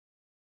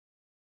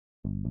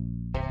Hey,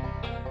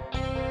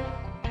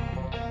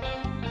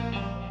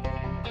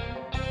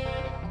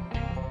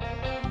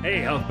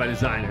 Health by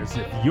Designers.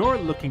 If you're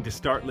looking to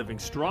start living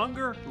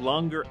stronger,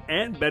 longer,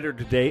 and better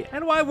today,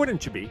 and why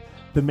wouldn't you be,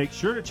 then make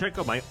sure to check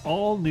out my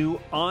all-new,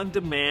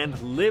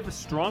 on-demand, Live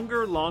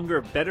Stronger,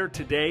 Longer, Better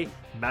Today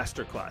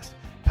Masterclass.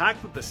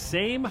 Packed with the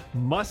same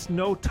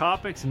must-know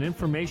topics and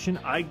information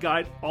I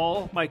guide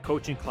all my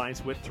coaching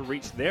clients with to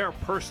reach their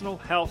personal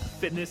health,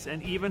 fitness,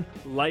 and even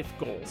life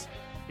goals.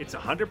 It's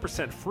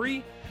 100%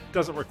 free,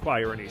 doesn't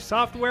require any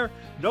software,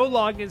 no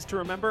logins to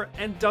remember,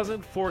 and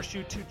doesn't force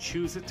you to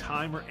choose a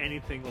time or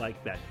anything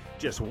like that.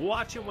 Just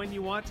watch it when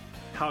you want,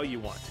 how you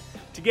want.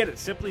 To get it,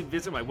 simply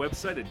visit my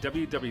website at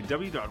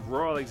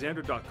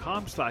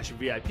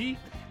www.royalexander.com/VIP,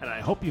 and I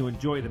hope you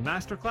enjoy the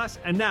masterclass.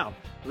 And now,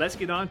 let's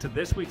get on to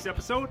this week's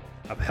episode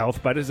of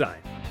Health by Design.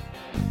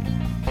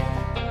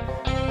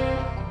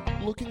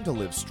 Looking to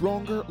live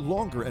stronger,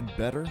 longer, and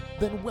better?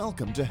 Then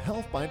welcome to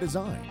Health by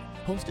Design,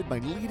 hosted by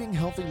leading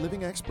healthy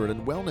living expert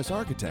and wellness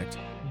architect,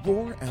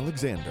 Roy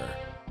Alexander.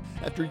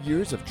 After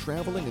years of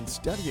traveling and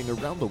studying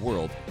around the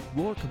world,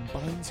 Roy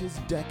combines his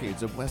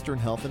decades of Western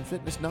health and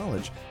fitness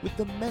knowledge with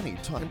the many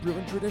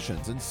time-proven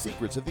traditions and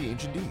secrets of the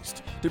ancient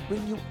East to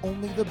bring you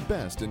only the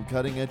best in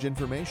cutting-edge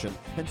information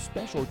and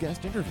special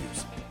guest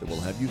interviews that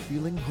will have you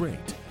feeling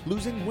great,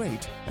 losing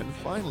weight, and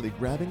finally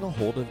grabbing a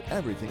hold of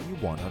everything you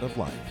want out of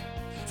life.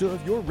 So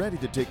if you're ready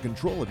to take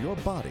control of your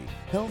body,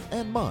 health,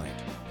 and mind,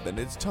 then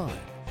it's time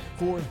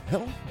for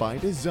Health by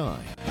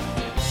Design.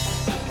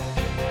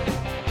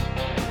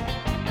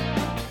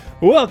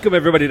 Welcome,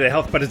 everybody, to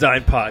Health by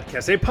Design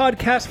Podcast, a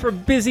podcast for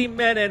busy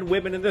men and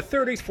women in their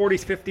 30s,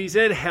 40s, 50s,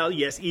 and hell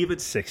yes, even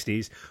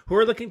 60s, who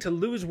are looking to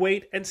lose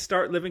weight and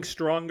start living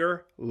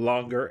stronger,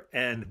 longer,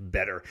 and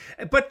better.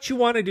 But you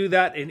want to do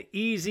that in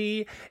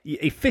easy,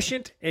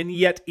 efficient, and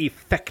yet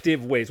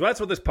effective ways. Well, that's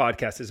what this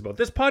podcast is about.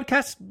 This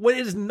podcast, what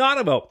it is not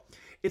about,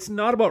 it's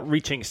not about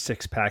reaching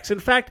six packs. In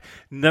fact,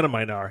 none of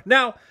mine are.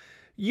 Now,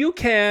 you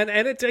can,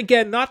 and it's,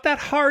 again, not that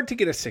hard to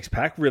get a six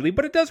pack, really,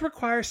 but it does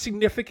require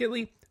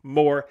significantly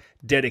more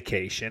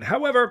dedication.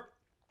 However,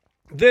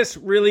 this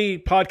really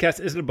podcast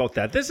isn't about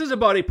that. This is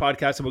about a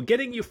podcast about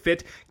getting you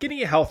fit, getting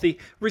you healthy,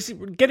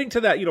 getting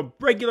to that,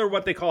 regular,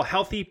 what they call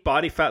healthy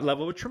body fat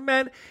level, which for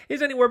men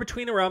is anywhere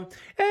between around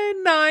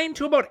 9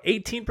 to about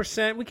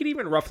 18%. We could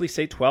even roughly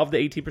say 12 to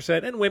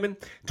 18%, and women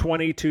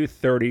 20 to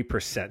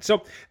 30%.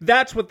 So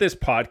that's what this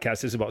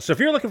podcast is about. So if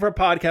you're looking for a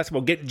podcast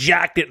about get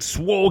jacked and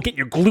swole, get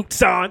your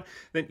glutes on,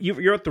 then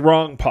you're at the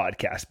wrong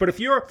podcast. But if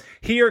you're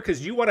here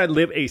because you want to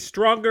live a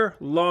stronger,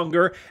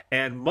 longer,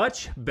 and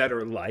much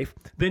better life,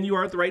 then you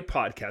are at the right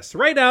podcast. So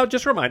right now,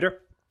 just a reminder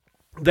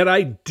that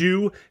I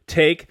do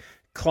take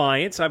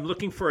clients. I'm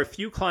looking for a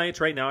few clients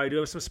right now. I do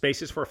have some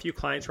spaces for a few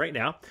clients right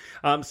now.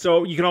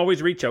 So you can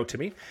always reach out to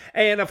me.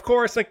 And of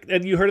course, like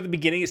you heard at the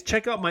beginning, is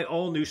check out my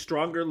all new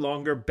Stronger,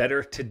 Longer,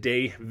 Better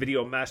Today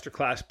video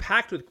masterclass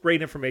packed with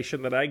great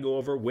information that I go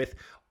over with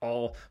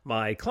all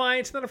my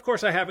clients. And then, of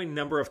course, I have a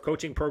number of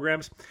coaching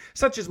programs,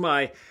 such as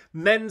my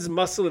Men's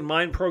Muscle and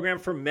Mind program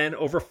for men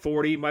over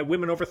 40, my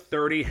women over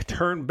 30,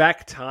 Turn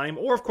Back Time,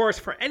 or, of course,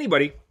 for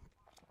anybody,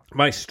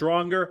 my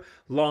Stronger,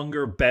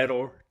 Longer,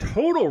 Better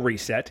Total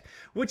Reset,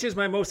 which is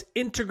my most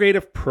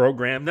integrative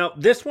program. Now,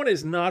 this one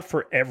is not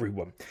for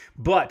everyone,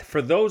 but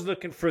for those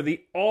looking for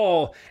the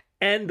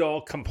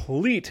all-end-all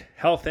complete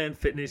health and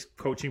fitness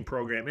coaching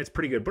program, it's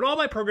pretty good. But all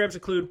my programs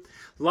include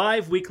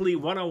live weekly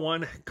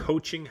one-on-one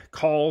coaching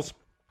calls,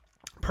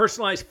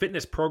 personalized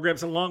fitness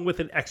programs, along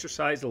with an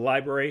exercise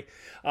library.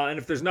 And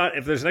if there's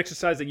an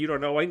exercise that you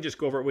don't know, I can just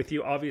go over it with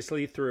you,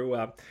 obviously, through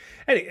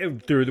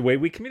the way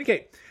we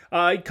communicate.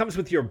 It comes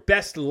with your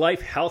best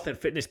life, health, and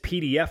fitness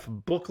PDF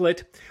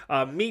booklet,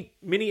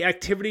 mini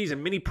activities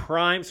and mini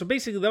primes. So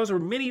basically, those are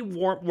mini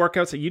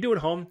workouts that you do at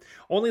home.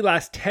 Only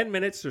last 10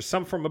 minutes. There's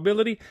some for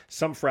mobility,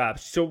 some for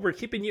abs. So we're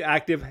keeping you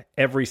active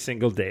every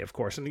single day, of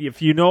course. And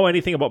if you know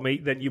anything about me,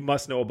 then you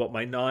must know about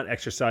my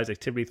non-exercise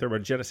activity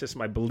thermogenesis,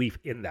 my belief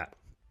in that.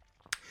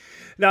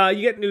 Now,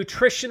 you get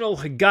nutritional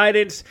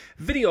guidance,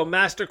 video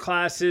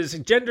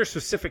masterclasses,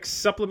 gender-specific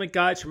supplement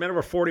guides for men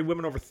over 40,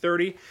 women over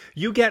 30.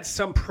 You get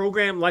some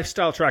program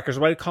lifestyle trackers,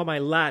 what I call my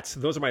LATs.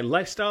 Those are my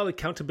lifestyle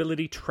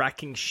accountability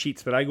tracking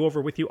sheets that I go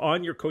over with you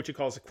on your coaching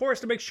calls, of course,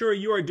 to make sure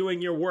you are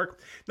doing your work,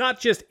 not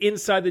just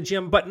inside the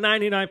gym, but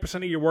 99%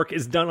 of your work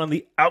is done on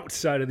the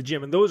outside of the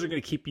gym, and those are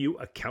going to keep you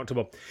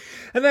accountable.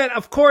 And then,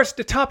 of course,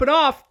 to top it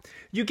off,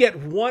 you get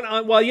you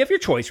have your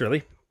choice,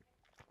 really.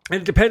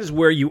 And it depends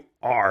where you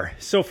are.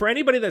 So for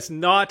anybody that's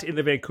not in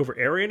the Vancouver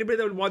area, anybody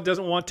that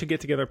doesn't want to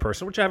get together in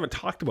person, which I haven't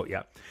talked about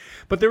yet,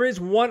 but there is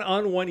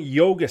one-on-one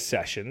yoga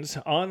sessions,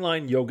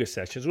 online yoga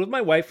sessions with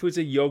my wife, who's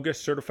a yoga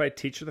certified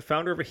teacher, the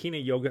founder of Ahina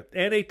Yoga,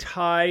 and a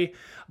Thai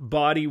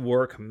body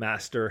work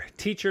master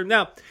teacher.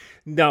 Now,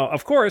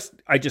 of course,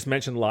 I just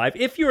mentioned live.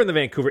 If you're in the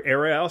Vancouver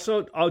area,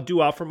 I'll do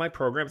offer my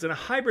programs in a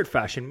hybrid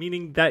fashion,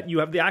 meaning that you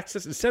have the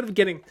access, instead of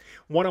getting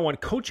one-on-one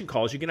coaching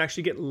calls, you can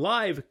actually get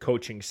live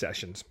coaching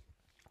sessions.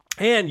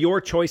 And your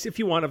choice if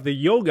you want of the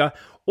yoga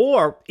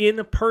or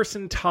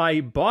in-person Thai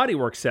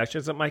bodywork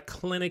sessions at my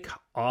clinic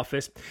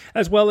office,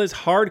 as well as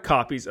hard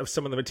copies of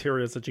some of the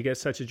materials that you get,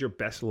 such as your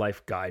Best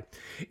Life Guide.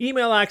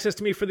 Email access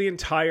to me for the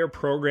entire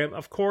program.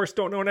 Of course,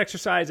 don't know an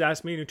exercise,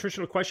 ask me a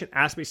nutritional question,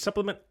 ask me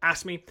supplement,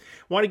 ask me.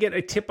 Want to get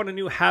a tip on a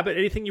new habit,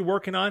 anything you're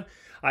working on,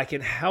 I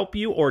can help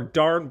you or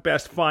darn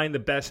best find the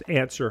best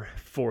answer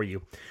for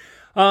you.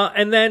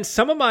 And then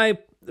some of my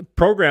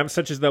programs,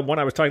 such as the one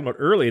I was talking about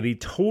earlier, the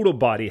Total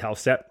Body Health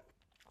Set,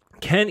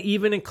 can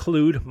even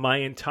include my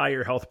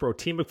entire Health Pro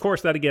team. Of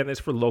course, that again is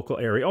for local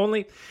area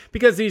only,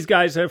 because these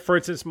guys have, for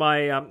instance,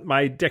 my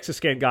DEXA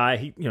Scan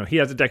guy, he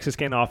has a DEXA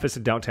Scan office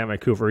in downtown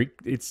Vancouver.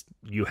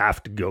 You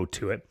have to go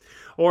to it.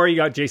 Or you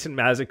got Jason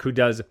Mazik, who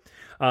does,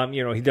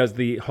 he does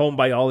the home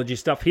biology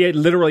stuff. He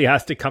literally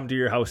has to come to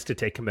your house to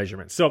take a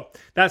measurement. So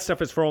that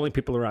stuff is for only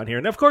people around here.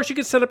 And of course, you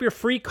can set up your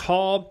free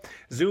call,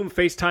 Zoom,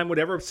 FaceTime,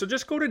 whatever. So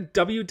just go to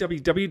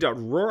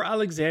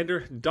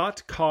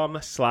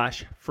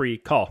www.roaralexander.com/free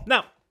call.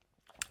 Now,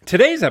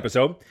 today's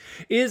episode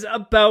is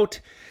about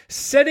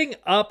setting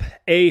up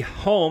a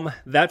home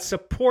that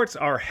supports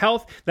our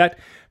health, that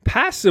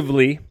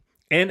passively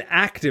and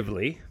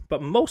actively,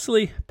 but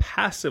mostly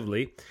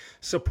passively,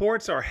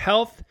 supports our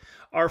health,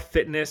 our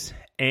fitness,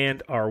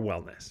 and our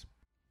wellness.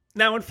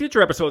 Now, in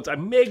future episodes, I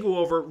may go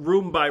over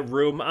room by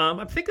room.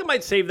 I think I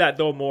might save that,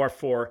 though, more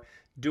for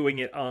doing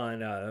it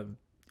on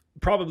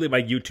probably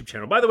my YouTube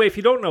channel. By the way, if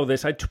you don't know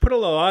this, I put a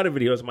lot of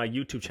videos on my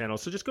YouTube channel.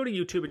 So just go to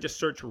YouTube and just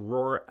search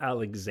Roar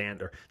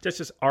Alexander. Just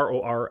as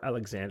ROR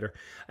Alexander.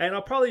 And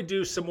I'll probably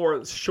do some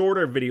more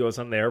shorter videos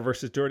on there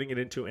versus turning it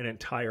into an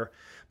entire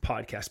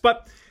podcast.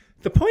 But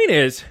the point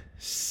is,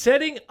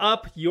 setting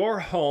up your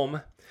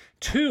home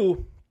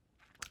to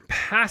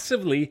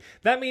passively,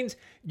 that means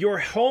your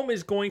home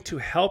is going to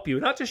help you.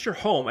 Not just your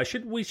home.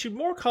 We should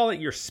more call it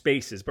your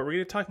spaces, but we're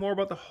going to talk more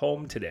about the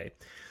home today.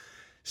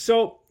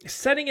 So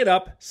setting it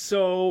up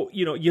so,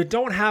 you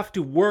don't have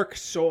to work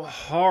so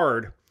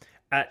hard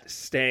at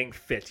staying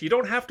fit. You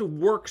don't have to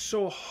work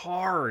so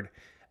hard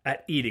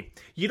at eating.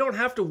 You don't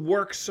have to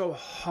work so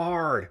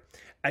hard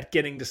at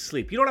getting to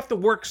sleep. You don't have to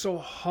work so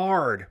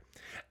hard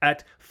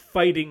at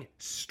fighting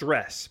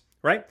stress,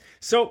 right?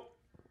 So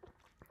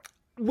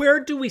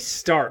where do we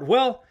start?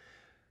 Well,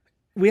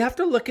 we have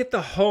to look at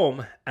the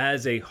home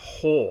as a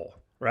whole,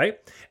 right?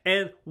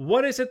 And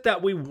what is it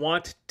that we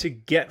want to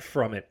get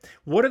from it?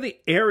 What are the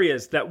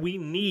areas that we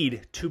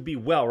need to be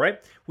well,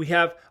 right? We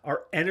have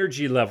our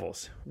energy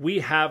levels. We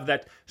have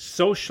that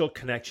social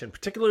connection,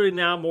 particularly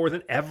now more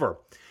than ever.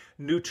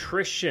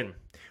 Nutrition,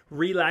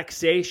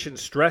 relaxation,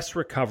 stress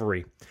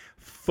recovery,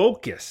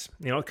 focus,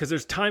 because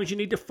there's times you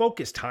need to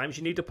focus, times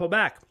you need to pull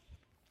back.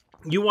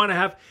 You want to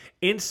have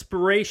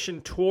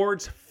inspiration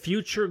towards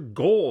future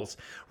goals,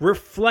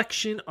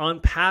 reflection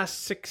on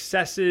past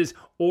successes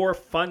or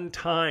fun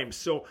times.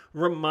 So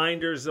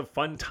reminders of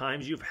fun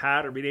times you've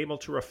had or being able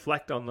to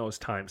reflect on those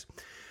times.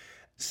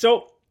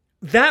 So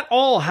that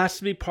all has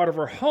to be part of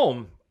our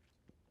home.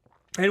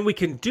 And we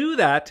can do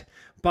that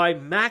by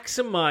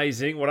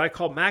maximizing what I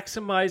call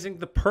maximizing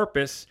the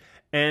purpose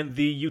and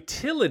the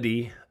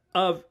utility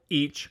of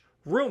each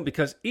room,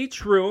 because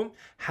each room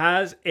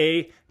has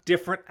a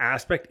different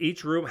aspect.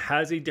 Each room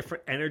has a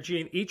different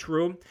energy, and each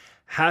room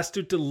has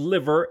to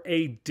deliver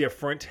a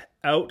different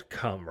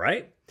outcome,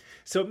 right?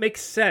 So it makes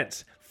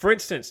sense. For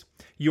instance,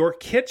 your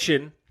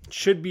kitchen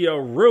should be a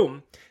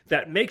room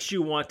that makes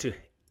you want to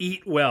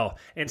eat well,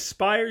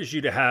 inspires you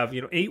to have,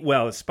 eat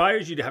well,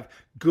 inspires you to have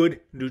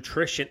good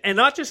nutrition, and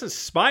not just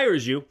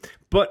inspires you,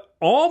 but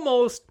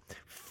almost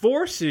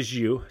forces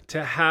you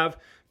to have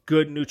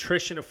good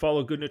nutrition and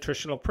follow good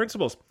nutritional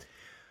principles.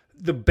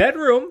 The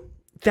bedroom,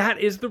 that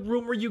is the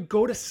room where you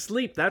go to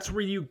sleep. That's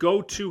where you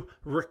go to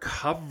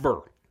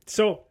recover.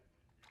 So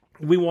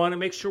we want to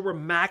make sure we're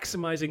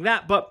maximizing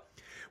that, but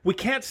we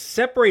can't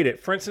separate it.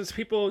 For instance,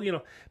 people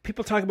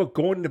talk about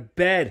going to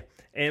bed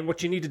and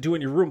what you need to do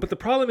in your room. But the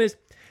problem is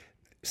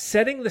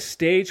setting the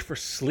stage for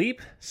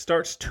sleep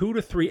starts 2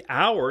 to 3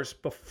 hours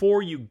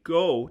before you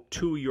go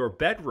to your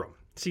bedroom.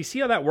 So you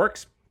see how that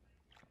works?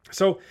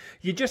 So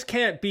you just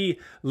can't be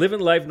living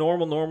life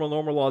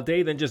normal all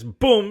day, then just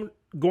boom,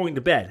 going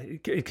to bed,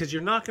 because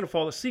you're not going to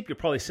fall asleep. You'll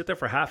probably sit there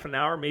for half an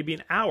hour, maybe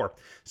an hour.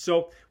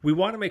 So we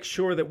want to make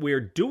sure that we're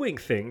doing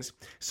things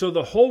so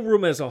the whole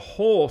room as a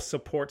whole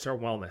supports our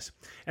wellness.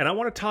 And I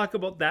want to talk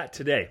about that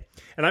today.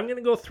 And I'm going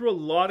to go through a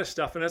lot of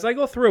stuff. And as I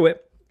go through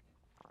it,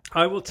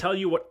 I will tell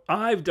you what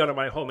I've done in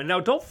my home. And now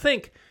I don't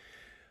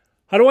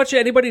want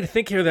anybody to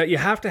think here that you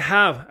have to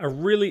have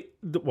you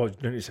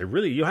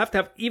have to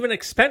have even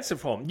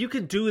expensive home. You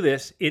can do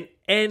this in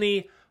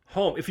any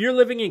home. If you're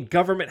living in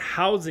government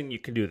housing, you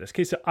can do this.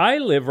 Okay, so I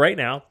live right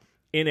now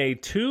in a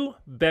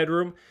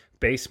 2-bedroom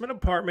basement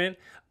apartment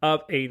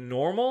of a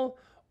normal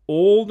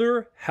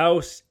older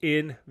house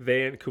in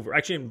Vancouver,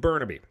 actually in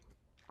Burnaby.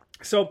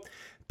 So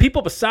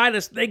people beside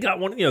us, they got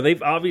one,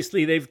 they've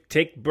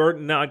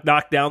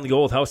knocked down the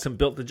old house and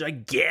built the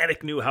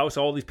gigantic new house.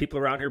 All these people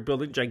around here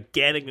building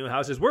gigantic new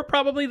houses. We're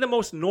probably the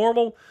most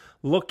normal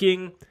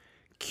looking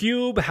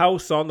cube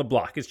house on the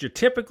block. It's your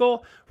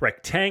typical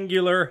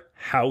rectangular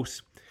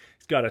house.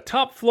 It's got a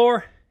top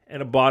floor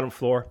and a bottom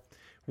floor.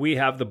 We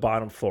have the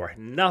bottom floor.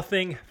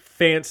 Nothing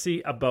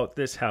fancy about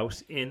this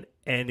house in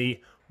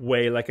any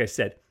way. Like I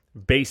said,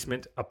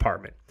 basement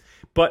apartment.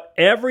 But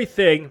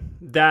everything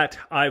that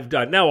I've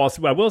done. Now,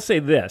 also, I will say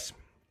this.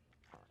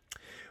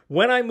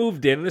 When I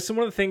moved in, this is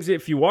one of the things,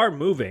 if you are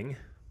moving,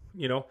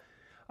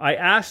 I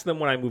asked them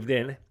when I moved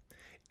in,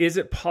 is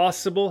it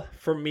possible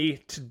for me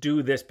to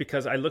do this?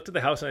 Because I looked at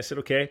the house and I said,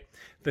 okay,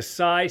 the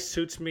size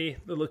suits me,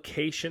 the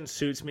location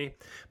suits me,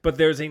 but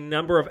there's a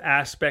number of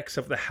aspects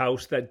of the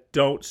house that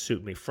don't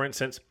suit me. For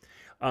instance,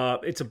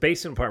 it's a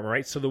basement apartment,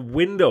 right? So the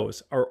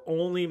windows are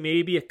only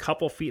maybe a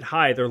couple feet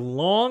high. They're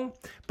long,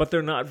 but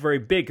they're not very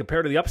big.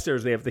 Compared to the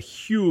upstairs, they have the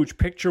huge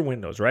picture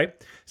windows, right?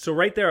 So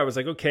right there, I was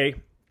like, okay,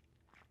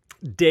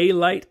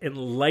 daylight and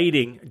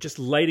lighting, just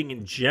lighting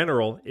in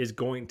general, is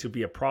going to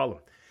be a problem.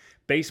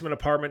 Basement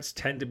apartments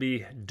tend to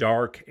be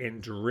dark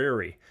and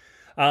dreary.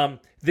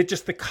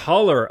 Just the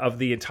color of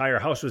the entire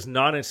house was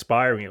not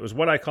inspiring. It was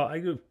what I call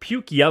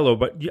puke yellow,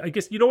 but I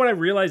guess you know what I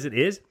realize it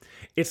is?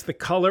 It's the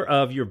color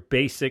of your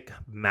basic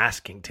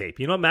masking tape.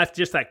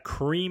 Just that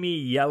creamy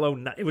yellow.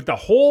 The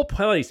whole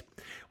place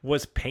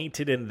was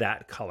painted in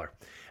that color.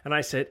 And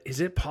I said, is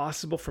it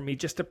possible for me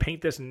just to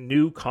paint this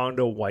new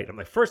condo white? I'm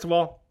like, first of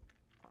all,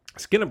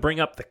 it's going to bring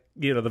up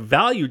the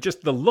value,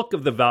 just the look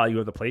of the value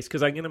of the place,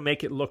 because I'm going to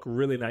make it look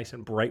really nice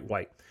and bright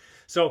white.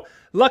 So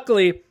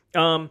luckily,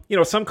 some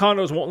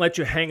condos won't let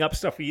you hang up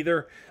stuff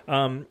either,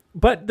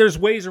 but there's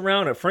ways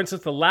around it. For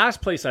instance, the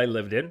last place I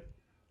lived in,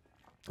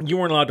 you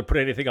weren't allowed to put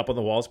anything up on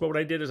the walls, but what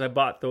I did is I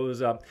bought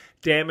those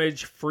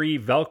damage-free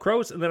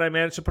Velcros, and then I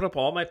managed to put up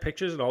all my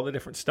pictures and all the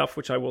different stuff,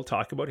 which I will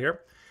talk about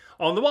here,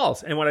 on the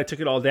walls. And when I took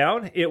it all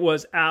down, it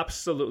was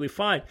absolutely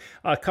fine.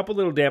 A couple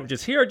little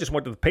damages here. I just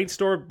went to the paint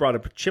store, brought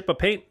a chip of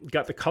paint,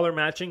 got the color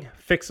matching,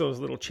 fixed those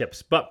little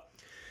chips. But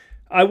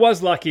I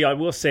was lucky, I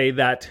will say,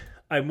 that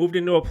I moved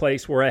into a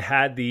place where I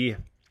had the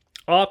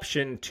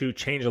option to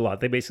change a lot.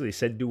 They basically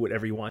said, do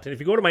whatever you want. And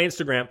if you go to my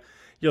Instagram,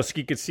 you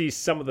can see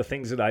some of the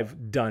things that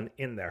I've done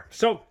in there.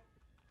 So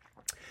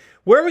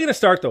where are we going to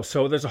start, though?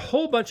 So there's a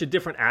whole bunch of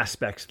different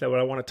aspects that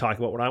I want to talk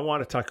about. When I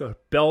want to talk about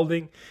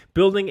building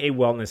a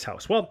wellness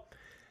house. Well,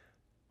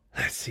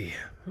 let's see.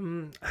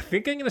 I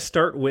think I'm going to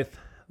start with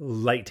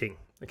lighting,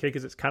 okay,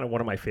 because it's kind of one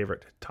of my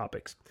favorite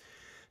topics.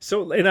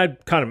 So, and I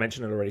kind of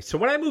mentioned it already. So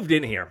when I moved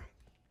in here,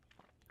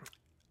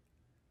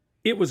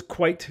 it was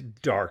quite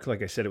dark.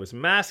 Like I said, it was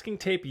masking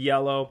tape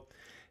yellow.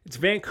 It's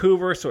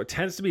Vancouver, so it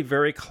tends to be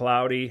very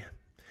cloudy.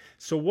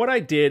 So what I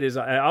did is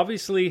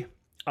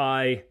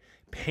I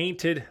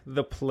painted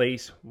the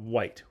place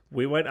white.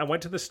 I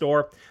went to the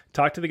store,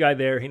 talked to the guy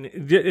there,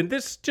 and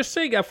this, just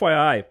saying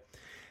FYI,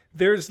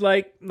 there's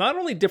not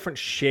only different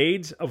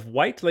shades of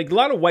white, a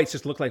lot of whites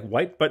just look like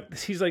white, but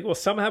he's like, well,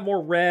 some have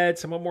more red,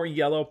 some have more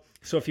yellow.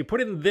 So if you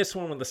put in this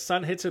one, when the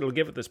sun hits it, it'll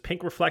give it this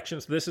pink reflection.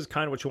 So this is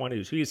kind of what you want to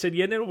do. So he said,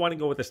 you didn't want to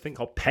go with this thing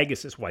called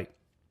Pegasus white.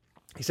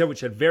 He said,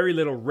 which had very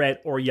little red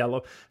or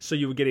yellow. So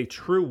you would get a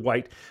true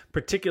white,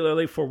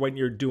 particularly for when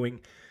you're doing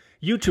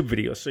YouTube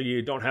videos. So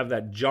you don't have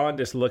that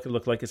jaundiced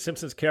look like a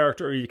Simpsons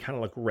character, or you kind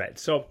of look red.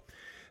 So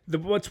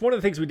it's one of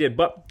the things we did.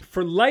 But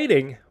for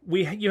lighting,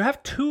 you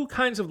have two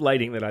kinds of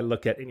lighting that I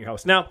look at in your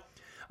house. Now,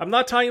 I'm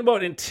not talking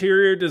about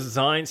interior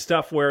design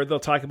stuff where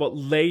they'll talk about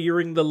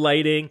layering the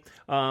lighting.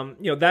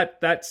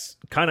 That's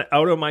kind of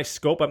out of my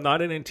scope. I'm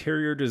not an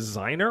interior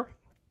designer.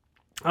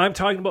 I'm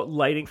talking about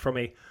lighting from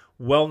a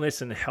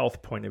wellness and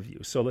health point of view.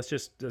 So let's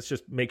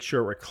just make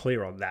sure we're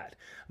clear on that.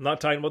 I'm not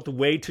talking about the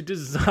way to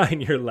design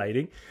your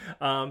lighting,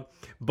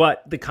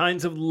 but the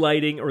kinds of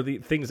lighting or the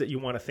things that you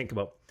want to think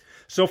about.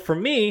 So for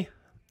me,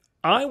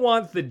 I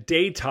want the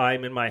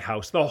daytime in my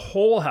house, the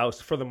whole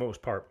house for the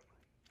most part,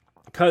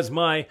 because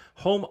my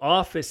home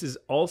office is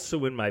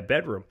also in my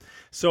bedroom.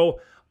 So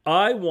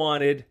I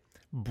wanted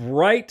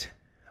bright,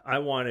 I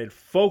wanted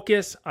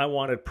focus, I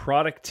wanted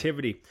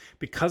productivity.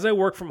 Because I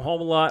work from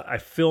home a lot,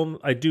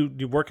 I do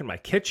work in my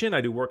kitchen,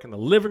 I do work in the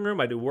living room,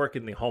 I do work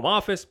in the home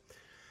office.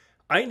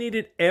 I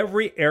needed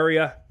every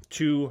area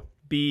to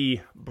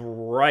be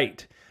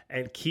bright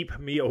and keep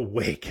me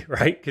awake,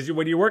 right? Because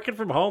when you're working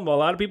from home, a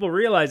lot of people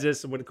realize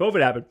this when COVID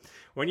happened.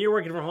 When you're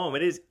working from home,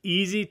 it is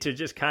easy to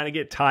just kind of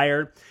get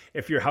tired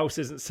if your house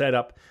isn't set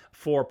up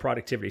for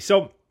productivity.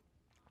 So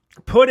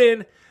put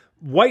in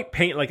white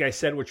paint, like I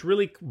said, which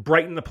really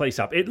brightened the place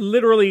up. It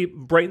literally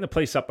brightened the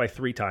place up by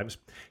 3 times.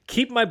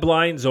 Keep my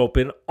blinds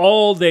open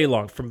all day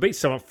long from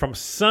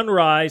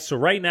sunrise. So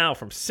right now,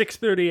 from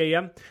 6:30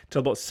 a.m.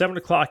 till about 7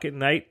 o'clock at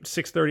night,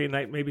 6:30 at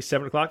night, maybe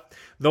 7 o'clock,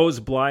 those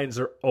blinds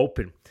are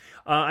open.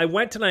 I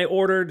went and I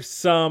ordered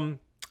some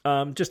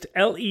just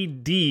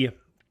LED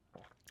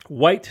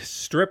white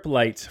strip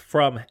lights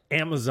from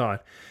Amazon.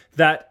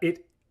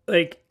 It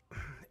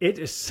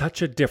is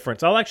such a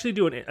difference. I'll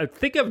actually I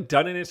think I've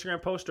done an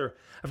Instagram post, or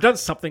I've done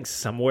something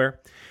somewhere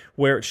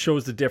where it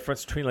shows the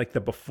difference between the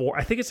before.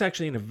 I think it's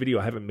actually in a video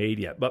I haven't made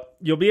yet, but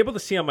you'll be able to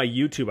see on my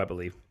YouTube, I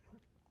believe.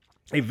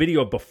 a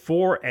video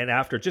before and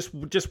after, just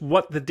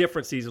what the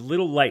difference, these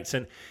little lights.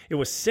 And it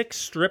was 6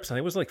 strips. I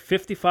think it was like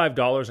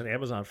 $55 on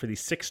Amazon for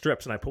these 6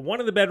 strips. And I put one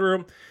in the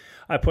bedroom.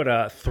 I put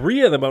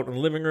 3 of them out in the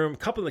living room, a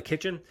couple in the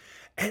kitchen.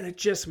 And it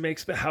just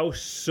makes the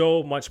house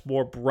so much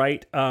more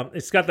bright.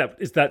 It's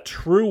that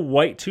true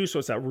white too. So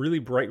it's that really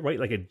bright white,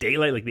 like a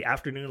daylight, like the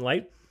afternoon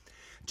light.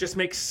 Just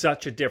makes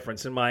such a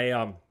difference. In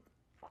my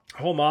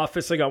home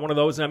office, I got one of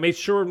those, and I made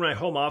sure in my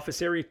home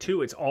office area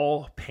too, it's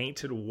all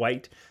painted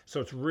white,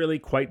 so it's really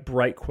quite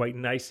bright, quite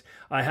nice.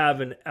 I have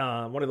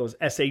one of those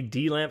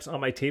SAD lamps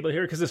on my table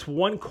here because this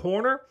one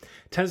corner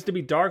tends to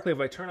be dark. Like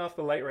if I turn off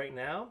the light right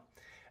now,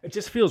 it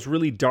just feels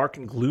really dark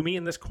and gloomy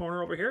in this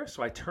corner over here.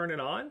 So I turn it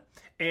on,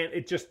 and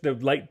the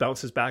light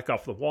bounces back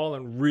off the wall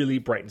and really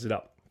brightens it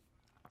up.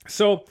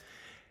 So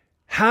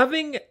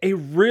having a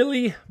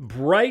really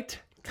bright,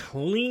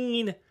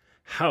 clean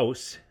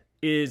house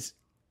is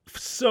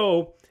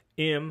so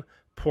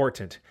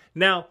important.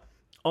 Now,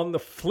 on the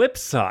flip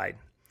side,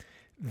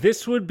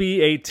 this would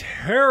be a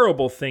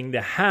terrible thing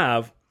to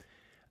have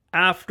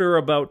after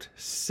about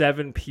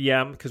 7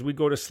 p.m. because we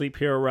go to sleep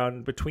here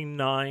around between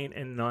 9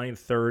 and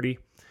 9:30.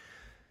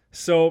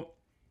 So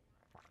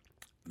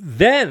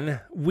then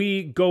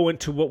we go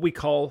into what we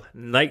call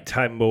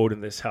nighttime mode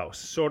in this house.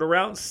 So at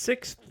around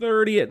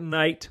 6:30 at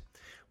night,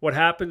 what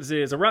happens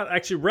is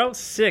around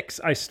 6,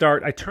 I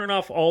turn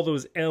off all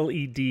those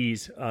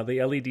LEDs,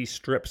 the LED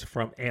strips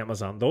from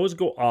Amazon. Those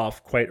go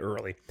off quite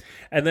early.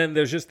 And then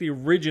there's just the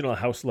original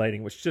house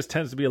lighting, which just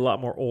tends to be a lot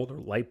more older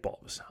light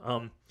bulbs.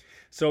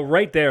 So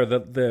right there,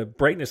 the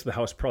brightness of the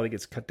house probably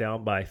gets cut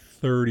down by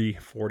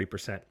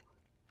 30-40%.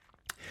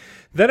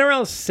 Then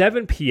around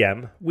 7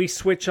 p.m., we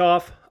switch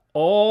off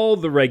all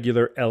the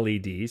regular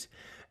LEDs.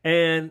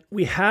 And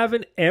we have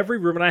in every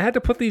room, and I had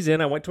to put these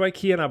in. I went to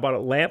IKEA and I bought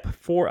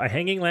a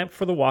hanging lamp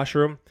for the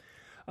washroom,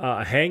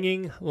 a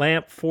hanging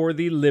lamp for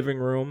the living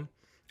room.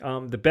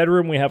 The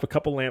bedroom, we have a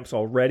couple lamps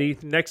already.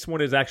 The next one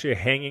is actually a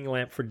hanging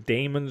lamp for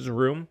Damon's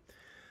room.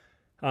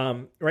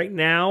 Right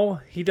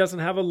now, he doesn't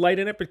have a light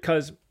in it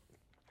because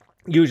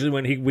usually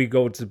when we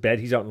go to bed,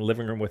 he's out in the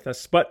living room with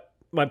us. But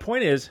my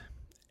point is,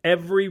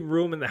 every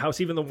room in the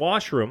house, even the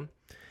washroom,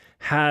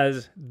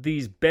 has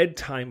these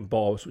bedtime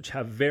bulbs, which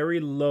have very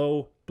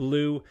low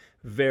blue,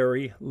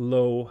 very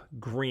low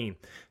green.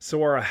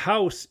 So our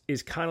house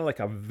is kind of like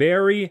a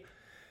very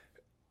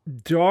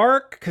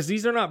dark, because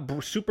these are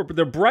not super,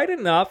 they're bright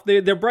enough.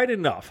 They're bright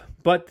enough.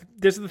 But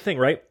this is the thing,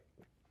 right?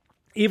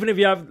 Even if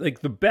you have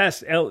like the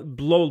best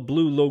low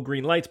blue, low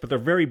green lights, but they're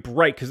very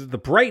bright because the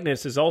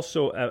brightness is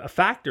also a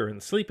factor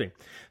in sleeping.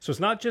 So it's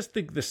not just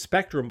the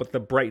spectrum, but the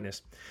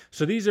brightness.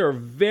 So these are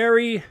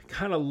very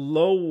kind of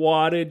low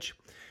wattage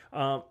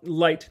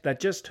light that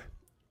just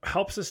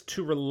helps us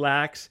to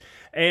relax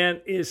and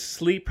is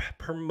sleep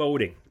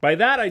promoting. By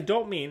that, I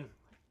don't mean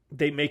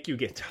they make you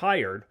get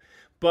tired,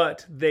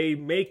 but they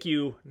make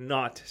you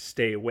not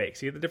stay awake.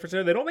 See the difference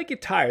there? They don't make you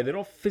tired. They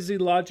don't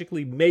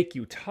physiologically make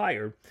you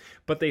tired,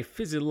 but they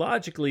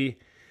physiologically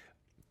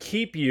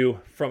keep you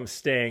from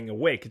staying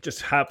awake. It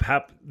just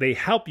they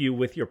help you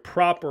with your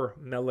proper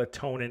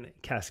melatonin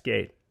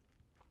cascade.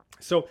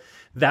 So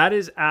that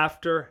is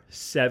after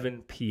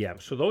 7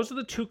 p.m. So those are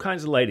the two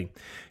kinds of lighting.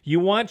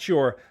 You want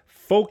your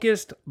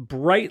focused,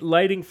 bright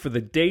lighting for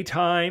the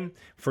daytime,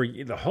 for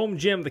the home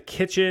gym, the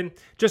kitchen,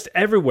 just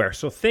everywhere.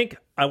 So think,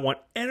 I want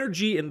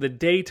energy in the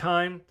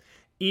daytime.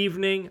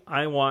 Evening,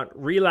 I want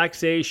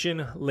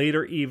relaxation.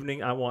 Later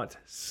evening, I want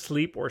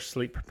sleep or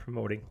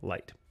sleep-promoting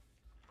light.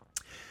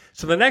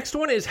 So the next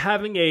one is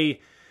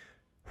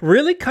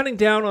really cutting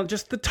down on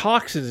just the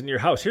toxins in your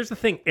house. Here's the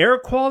thing. Air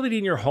quality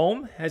in your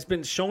home has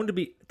been shown to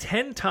be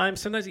 10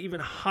 times, sometimes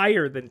even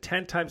higher than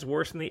 10 times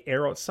worse than the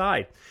air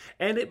outside.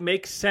 And it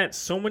makes sense.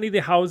 So many of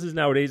the houses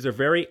nowadays are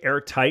very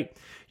airtight.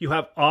 You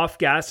have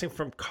off-gassing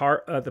from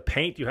the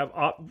paint. You have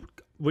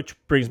which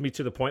brings me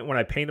to the point when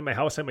I painted my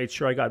house, I made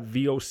sure I got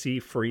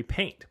VOC-free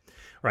paint.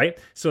 Right?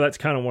 So that's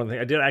kind of one thing.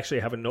 I did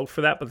actually have a note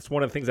for that, but it's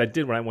one of the things I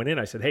did when I went in.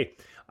 I said, hey,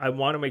 I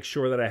want to make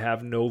sure that I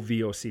have no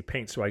VOC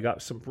paint. So I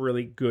got some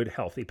really good,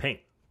 healthy paint.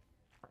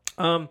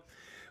 Where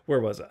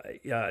was I?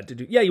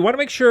 You want to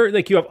make sure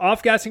like you have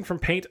off-gassing from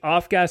paint,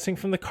 off-gassing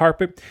from the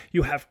carpet.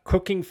 You have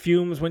cooking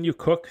fumes when you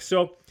cook.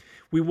 So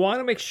we want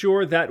to make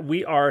sure that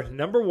we are,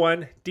 number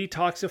one,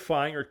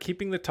 detoxifying or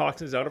keeping the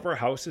toxins out of our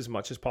house as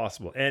much as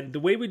possible. And the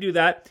way we do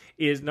that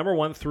is, number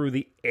one, through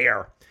the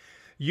air.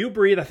 You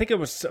breathe, I think it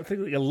was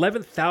something like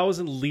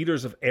 11,000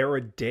 liters of air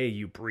a day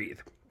you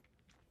breathe.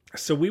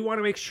 So we want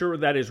to make sure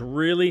that is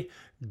really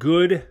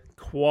good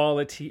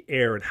quality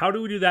air. And how do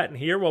we do that in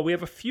here? Well, we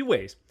have a few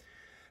ways.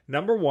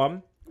 Number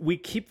one, we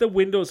keep the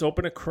windows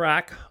open a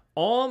crack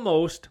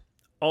almost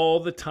all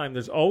the time.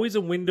 There's always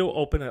a window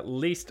open, at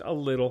least a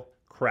little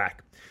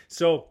crack.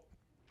 So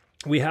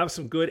we have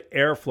some good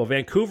airflow.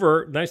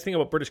 Vancouver, nice thing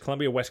about British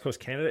Columbia, West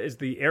Coast Canada, is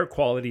the air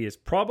quality is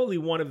probably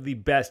one of the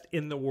best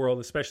in the world,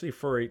 especially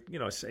for a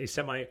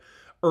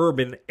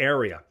semi-urban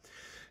area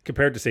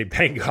compared to, say,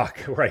 Bangkok,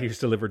 where I used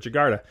to live, or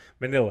Jakarta,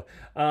 Manila.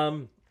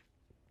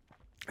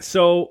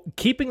 So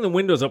keeping the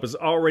windows up is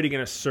already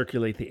going to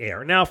circulate the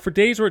air. Now, for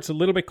days where it's a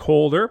little bit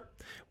colder,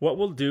 what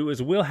we'll do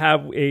is we'll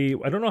have I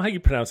don't know how you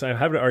pronounce it. I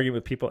have an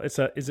argument with people. Is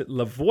it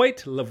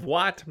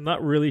Levoit? I'm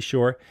not really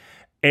sure.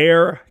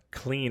 Air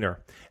cleaner.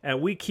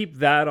 And we keep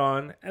that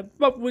on.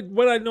 But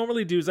what I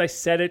normally do is I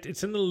set it.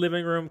 It's in the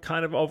living room,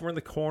 kind of over in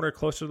the corner,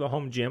 closer to the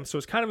home gym. So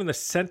it's kind of in the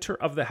center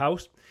of the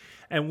house.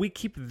 And we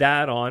keep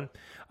that on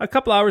a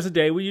couple hours a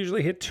day. We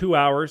usually hit 2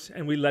 hours,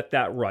 and we let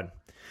that run.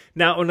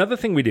 Now, another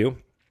thing we do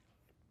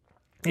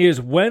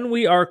is when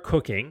we're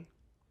cooking,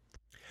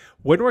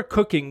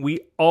 we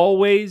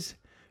always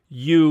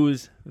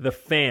use the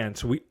fan.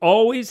 So we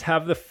always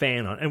have the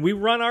fan on. And we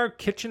run our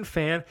kitchen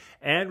fan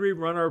and we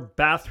run our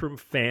bathroom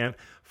fan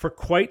for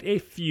quite a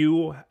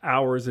few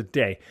hours a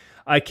day.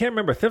 I can't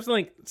remember.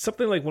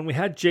 Something like when we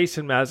had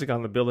Jason Mazik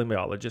on, the building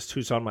biologist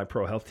who's on my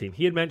Pro Health team,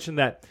 he had mentioned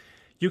that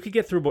you could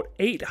get through about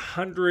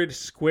 800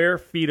 square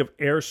feet of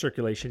air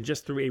circulation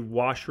just through a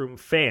washroom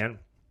fan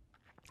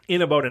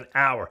in about an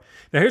hour.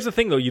 Now, here's the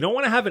thing, though. You don't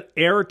want to have an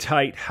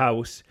airtight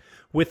house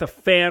with a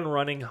fan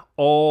running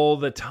all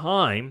the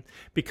time,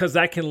 because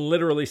that can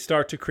literally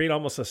start to create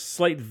almost a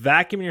slight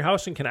vacuum in your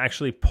house and can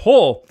actually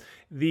pull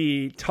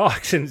the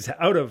toxins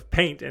out of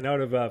paint and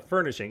out of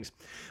furnishings.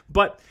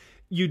 But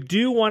you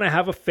do want to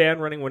have a fan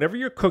running whenever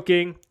you're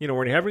cooking. When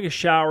you're having a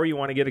shower, you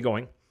want to get it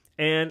going.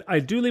 And I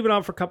do leave it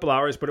on for a couple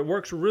hours, but it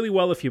works really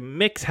well if you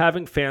mix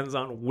having fans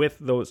on with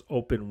those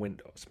open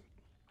windows.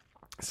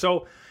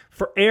 So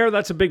for air,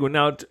 that's a big one.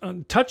 Now,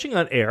 touching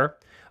on air,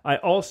 I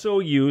also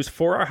use,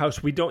 for our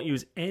house, we don't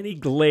use any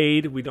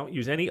Glade. We don't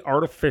use any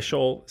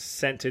artificial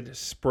scented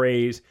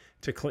sprays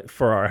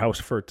for our house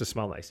for it to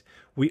smell nice.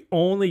 We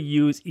only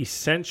use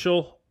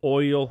essential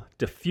oil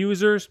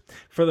diffusers.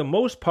 For the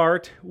most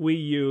part, we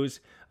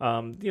use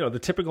the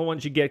typical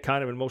ones you get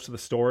kind of in most of the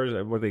stores.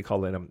 What do they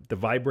call it? The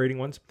vibrating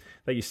ones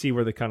that you see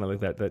where they kind of like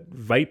that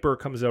Viper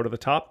comes out of the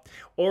top.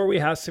 Or we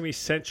have some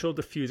essential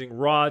diffusing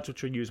rods,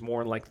 which are used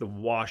more in like the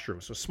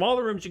washroom. So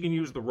smaller rooms, you can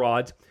use the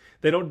rods.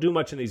 They don't do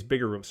much in these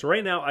bigger rooms. So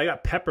right now I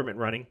got peppermint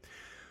running,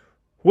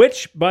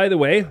 which, by the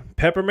way,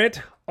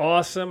 peppermint,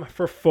 awesome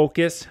for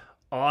focus,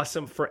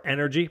 awesome for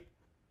energy.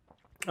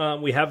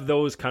 We have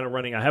those kind of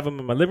running. I have them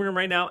in my living room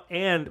right now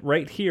and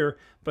right here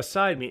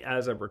beside me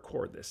as I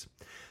record this.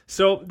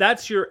 So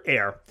that's your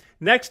air.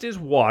 Next is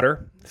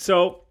water.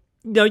 So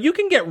now you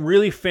can get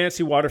really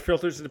fancy water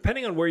filters.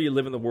 Depending on where you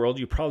live in the world,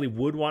 you probably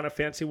would want a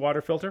fancy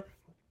water filter.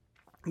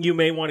 You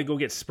may want to go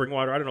get spring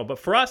water. I don't know. But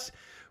for us,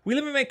 we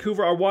live in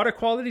Vancouver. Our water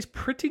quality is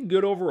pretty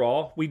good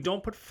overall. We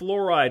don't put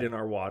fluoride in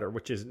our water,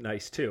 which is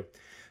nice too.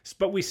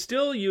 But we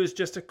still use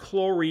just a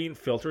chlorine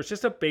filter. It's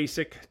just a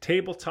basic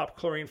tabletop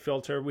chlorine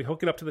filter. We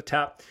hook it up to the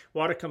tap.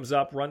 Water comes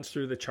up, runs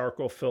through the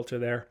charcoal filter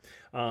there,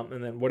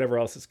 and then whatever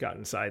else it's got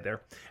inside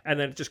there. And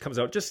then it just comes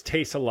out. Just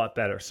tastes a lot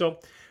better. So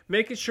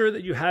making sure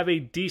that you have a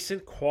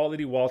decent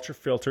quality water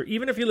filter,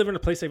 even if you live in a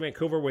place like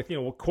Vancouver with,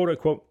 quote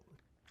unquote,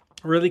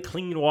 really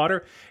clean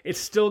water, it's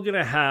still going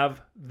to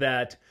have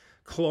that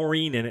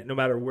chlorine in it no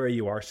matter where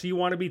you are. So you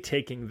want to be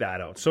taking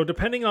that out. So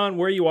depending on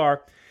where you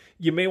are,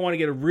 you may want to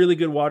get a really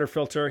good water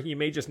filter. You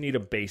may just need a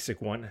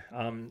basic one.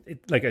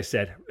 Like I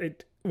said,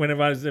 when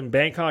I was in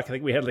Bangkok, I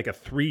think we had like a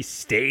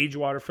 3-stage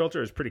water filter.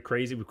 It was pretty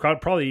crazy. We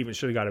probably even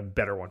should have got a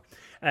better one.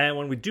 And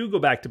when we do go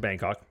back to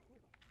Bangkok,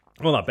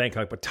 well, not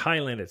Bangkok, but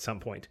Thailand at some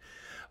point,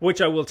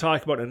 which I will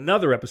talk about in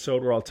another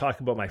episode where I'll talk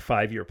about my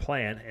 5-year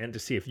plan and to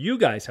see if you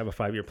guys have a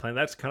 5-year plan.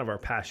 That's kind of our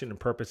passion and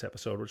purpose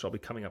episode, which will be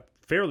coming up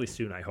fairly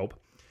soon, I hope.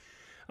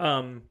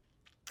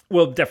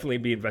 We'll definitely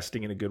be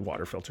investing in a good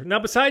water filter. Now,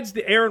 besides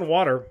the air and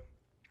water,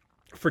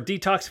 for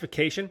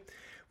detoxification,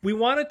 we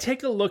want to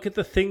take a look at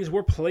the things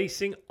we're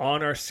placing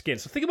on our skin.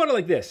 So think about it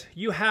like this.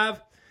 You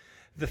have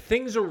the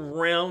things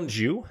around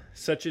you,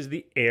 such as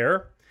the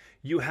air.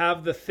 You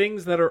have the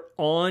things that are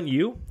on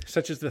you,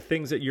 such as the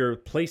things that you're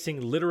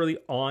placing literally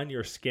on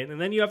your skin.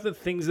 And then you have the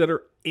things that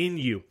are in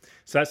you.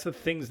 So that's the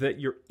things that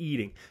you're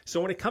eating.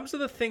 So when it comes to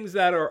the things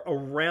that are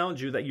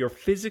around you that you're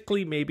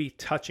physically maybe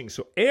touching.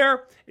 So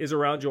air is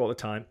around you all the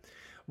time.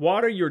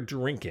 Water you're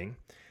drinking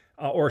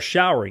or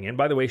showering in.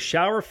 By the way,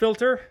 shower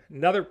filter,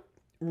 another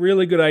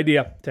really good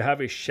idea to have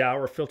a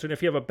shower filter. And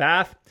if you have a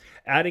bath,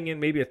 adding in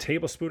maybe a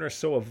tablespoon or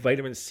so of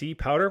vitamin C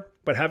powder,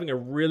 but having a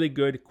really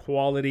good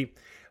quality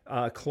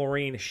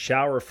chlorine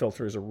shower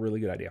filter is a really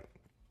good idea.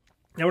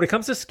 Now, when it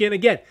comes to skin,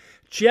 again,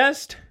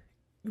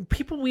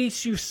 we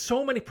use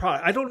so many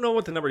products. I don't know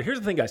what the number is. Here's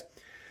the thing, guys.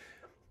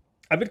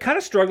 I've been kind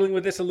of struggling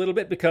with this a little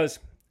bit because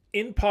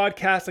in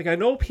podcasts, I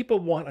know people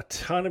want a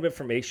ton of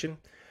information.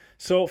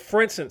 So,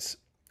 for instance,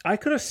 I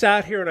could have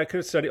sat here and I could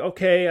have studied,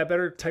 okay, I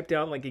better type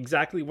down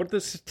exactly what do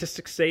the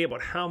statistics say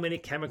about how many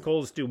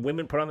chemicals do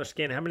women put on their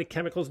skin, how many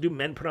chemicals do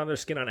men put on their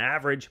skin on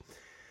average.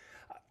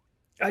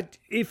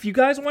 If you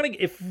guys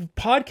if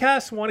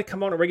podcasts want to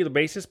come on a regular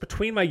basis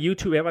between my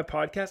YouTube and my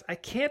podcast, I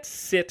can't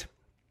sit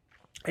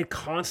and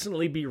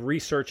constantly be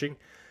researching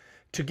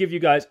to give you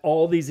guys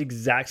all these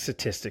exact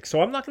statistics.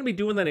 So I'm not going to be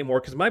doing that anymore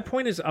because my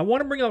point is I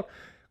want to bring out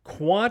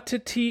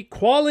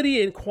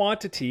quality and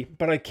quantity,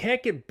 but I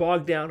can't get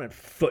bogged down in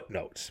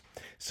footnotes.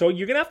 So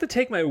you're going to have to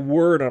take my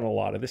word on a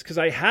lot of this because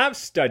I have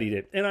studied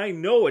it and I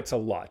know it's a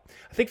lot.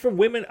 I think for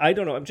women, I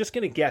don't know, I'm just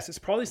going to guess. It's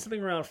probably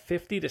something around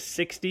 50 to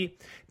 60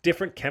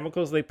 different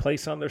chemicals they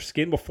place on their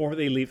skin before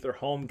they leave their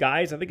home.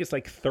 Guys, I think it's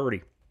like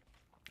 30.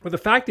 But the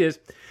fact is,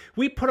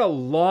 we put a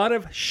lot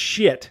of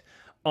shit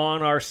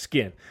on our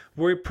skin.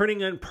 We're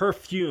putting in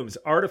perfumes,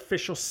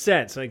 artificial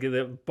scents, like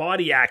the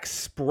Body Axe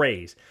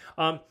sprays.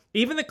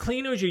 Even the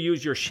cleaners you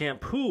use, your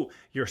shampoo,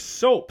 your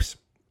soaps,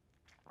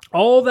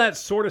 all that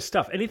sort of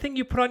stuff. Anything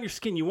you put on your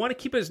skin, you want to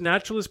keep it as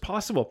natural as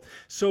possible.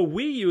 So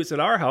we use at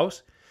our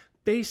house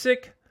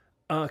basic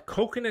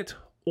coconut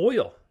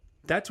oil.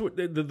 That's what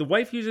the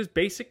wife uses,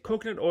 basic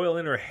coconut oil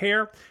in her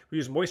hair. We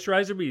use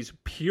moisturizer. We use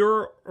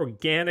pure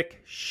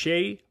organic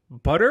shea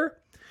butter.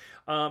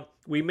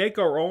 We make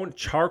our own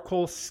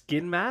charcoal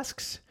skin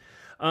masks.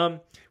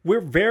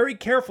 We're very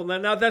careful.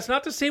 Now, that's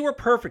not to say we're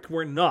perfect.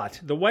 We're not.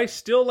 The wife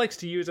still likes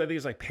to use, I think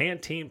it's like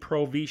Pantene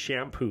Pro V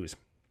shampoos.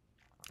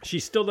 She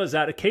still does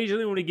that.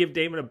 Occasionally when we give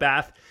Damon a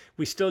bath,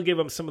 we still give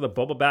him some of the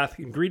bubble bath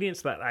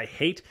ingredients that I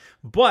hate.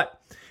 But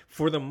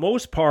for the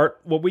most part,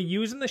 what we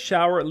use in the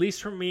shower, at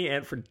least for me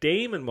and for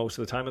Damon most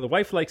of the time, and the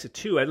wife likes it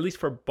too, at least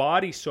for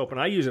body soap,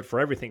 and I use it for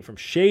everything from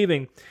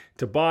shaving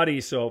to body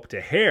soap to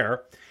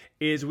hair,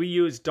 is we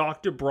use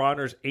Dr.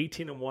 Bronner's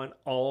 18-in-1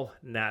 all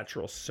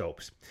natural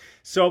soaps.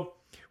 So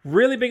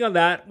really big on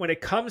that when it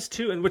comes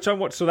to, and which I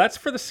want, so that's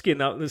for the skin.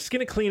 Now the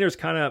skin and cleaners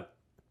kind of,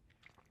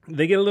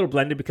 they get a little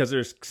blended because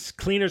there's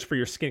cleaners for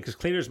your skin, because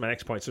cleaners is my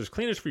next point. So there's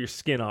cleaners for your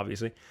skin,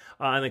 obviously,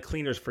 and then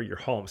cleaners for your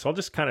home. So I'll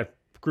just kind of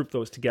group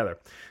those together.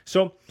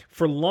 So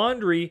for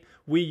laundry,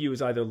 we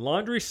use either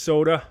laundry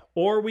soda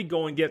or we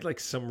go and get like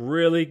some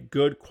really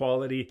good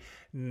quality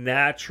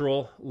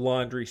natural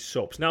laundry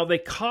soaps. Now they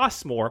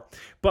cost more,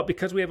 but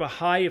because we have a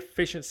high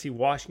efficiency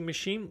washing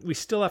machine, we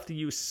still have to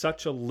use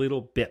such a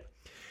little bit.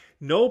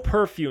 No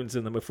perfumes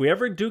in them. If we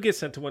ever do get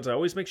sent to ones, I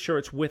always make sure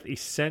it's with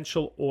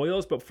essential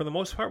oils, but for the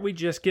most part, we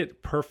just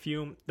get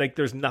perfume. Like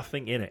there's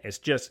nothing in it. It's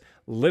just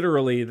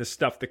literally the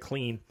stuff to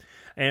clean.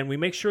 And we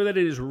make sure that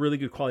it is really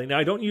good quality. Now,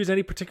 I don't use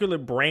any particular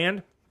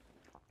brand.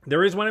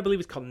 There is one, I believe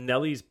it's called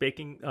Nellie's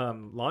Baking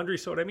Laundry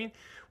Soda.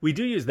 We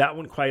do use that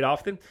one quite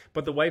often,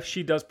 but the wife,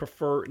 she does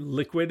prefer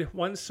liquid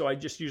ones. So I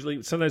just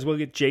usually, sometimes we'll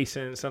get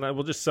Jason,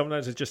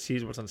 sometimes it just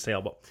sees what's on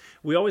sale, but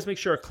we always make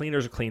sure our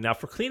cleaners are clean. Now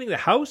for cleaning the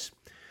house,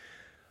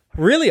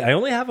 really, I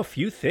only have a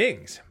few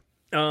things.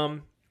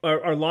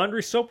 Our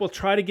laundry soap, we'll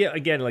try to get,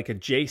 again, like a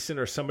Jason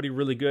or somebody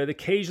really good.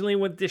 Occasionally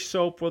with dish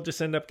soap, we'll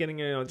just end up getting,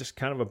 just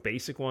kind of a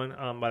basic one.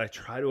 But I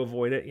try to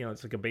avoid it.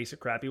 It's like a basic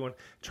crappy one.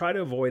 Try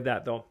to avoid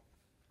that though.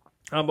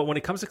 But when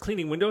it comes to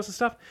cleaning windows and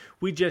stuff,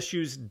 we just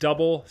use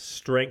double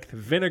strength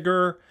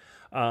vinegar,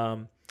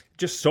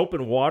 just soap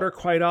and water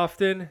quite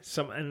often,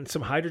 some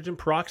hydrogen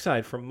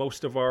peroxide for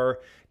most of our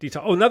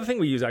detail. Oh, another thing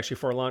we use actually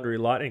for our laundry a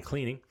lot and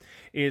cleaning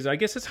is, I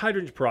guess it's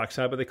hydrogen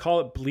peroxide, but they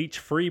call it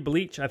bleach-free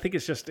bleach. I think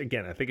it's just,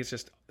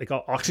 they call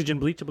it oxygen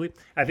bleach, I believe.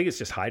 I think it's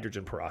just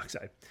hydrogen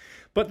peroxide.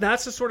 But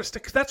that's the sort of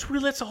stuff, because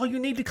that's all you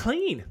need to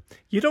clean.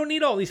 You don't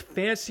need all these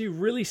fancy,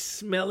 really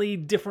smelly,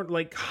 different,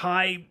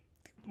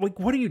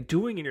 what are you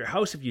doing in your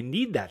house if you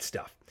need that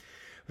stuff?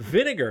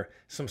 Vinegar,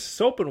 some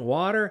soap and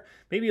water,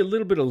 maybe a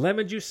little bit of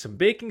lemon juice, some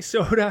baking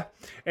soda,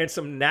 and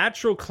some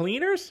natural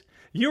cleaners,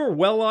 you're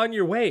well on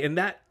your way. And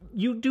that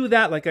you do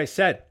that, like I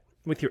said,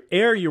 with your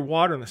air, your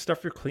water, and the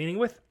stuff you're cleaning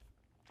with,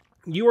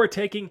 you are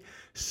taking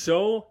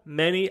so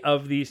many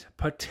of these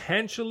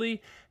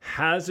potentially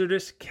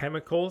hazardous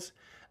chemicals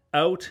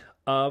out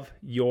of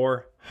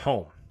your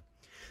home.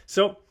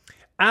 So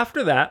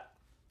after that,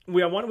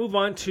 I want to move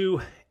on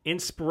to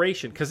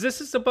inspiration, because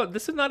this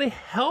is not a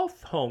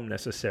health home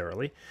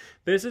necessarily.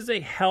 This is a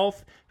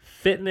health,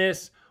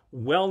 fitness,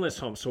 wellness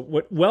home. So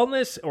what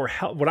wellness or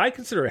health, what I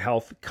consider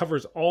health,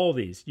 covers all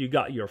these. You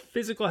got your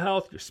physical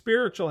health, your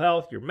spiritual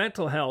health, your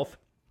mental health.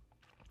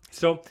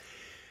 So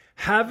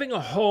having a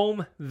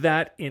home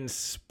that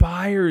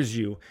inspires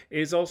you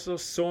is also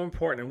so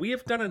important. And we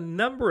have done a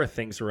number of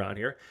things around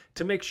here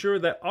to make sure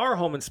that our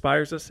home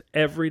inspires us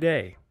every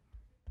day.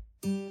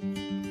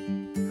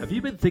 Have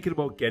you been thinking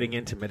about getting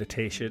into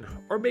meditation,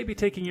 or maybe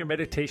taking your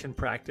meditation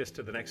practice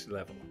to the next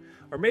level?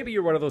 Or maybe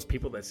you're one of those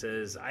people that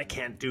says, I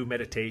can't do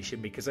meditation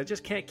because I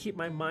just can't keep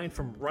my mind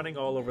from running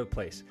all over the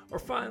place. Or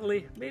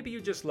finally, maybe you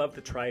just love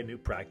to try a new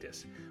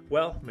practice.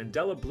 Well,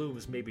 Mandela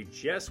Blooms may be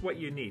just what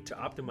you need to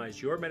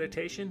optimize your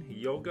meditation,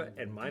 yoga,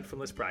 and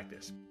mindfulness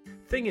practice.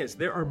 Thing is,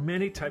 there are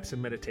many types of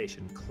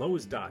meditation: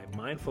 closed eye,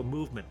 mindful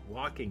movement,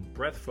 walking,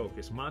 breath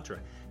focus, mantra,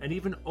 and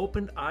even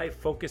open eye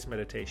focus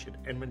meditation.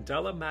 And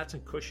Mandela Mats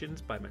and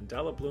Cushions by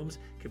Mandela Blooms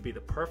could be the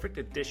perfect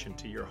addition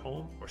to your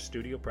home or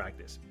studio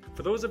practice.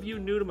 For those of you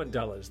new to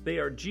mandalas, they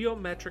are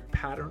geometric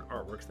pattern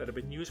artworks that have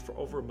been used for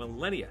over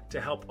millennia to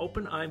help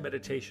open eye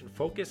meditation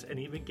focus and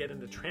even get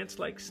into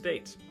trance-like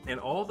states. And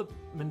all the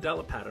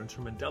mandala patterns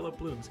from Mandela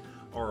Blooms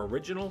are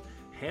original,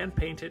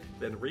 hand-painted,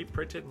 then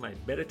reprinted in my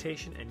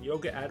meditation and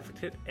yoga advertising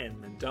advocate and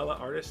mandala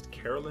artist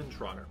Carolyn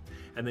Trotter,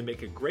 and they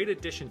make a great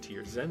addition to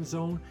your Zen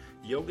zone,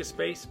 yoga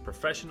space,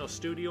 professional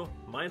studio,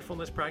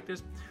 mindfulness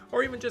practice,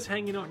 or even just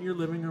hanging out in your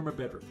living room or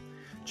bedroom.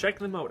 Check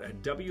them out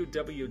at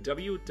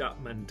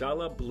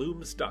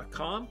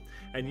www.mandalablooms.com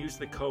and use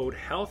the code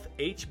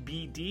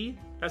HEALTHBD,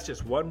 that's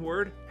just one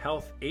word,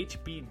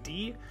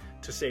 HEALTHBD,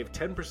 to save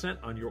 10%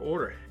 on your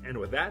order. And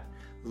with that,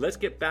 let's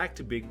get back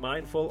to being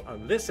mindful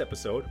on this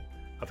episode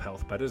of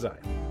Health by Design.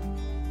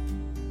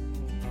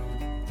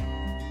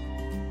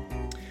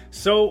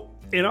 So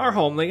in our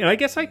home, and I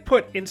guess I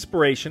put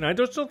inspiration. I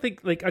just don't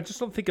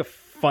think of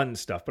fun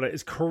stuff, but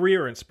it's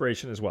career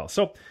inspiration as well.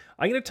 So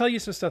I'm going to tell you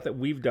some stuff that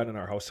we've done in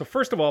our house. So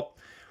first of all,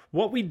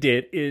 what we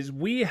did is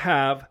we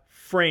have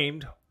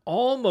framed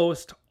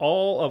almost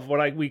all of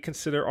what we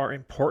consider our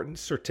important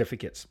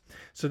certificates.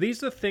 So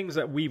these are the things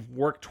that we've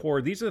worked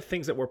toward. These are the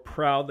things that we're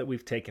proud that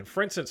we've taken.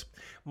 For instance,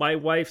 my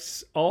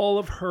wife's, all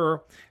of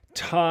her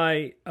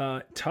Thai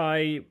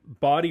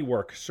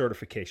bodywork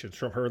certifications,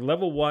 from her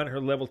level 1, her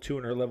level 2,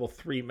 and her level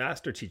 3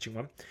 master teaching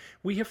one,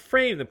 we have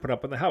framed and put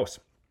up in the house.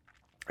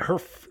 Her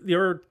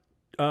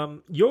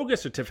yoga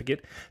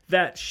certificate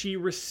that she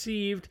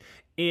received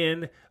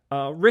in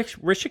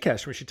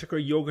Rishikesh when she took her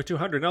Yoga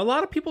 200. Now, a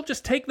lot of people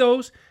just take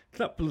those.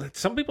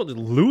 Some people just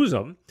lose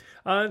them.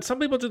 And a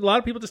lot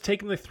of people just take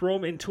them, they throw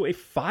them into a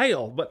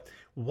file. But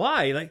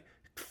why?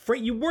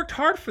 You worked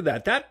hard for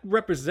that. That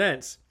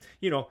represents,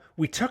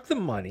 we took the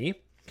money.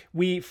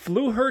 We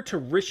flew her to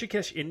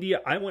Rishikesh,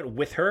 India. I went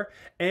with her,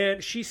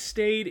 and she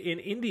stayed in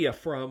India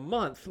for a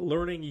month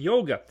learning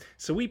yoga.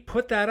 So we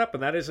put that up,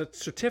 and that is a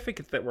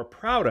certificate that we're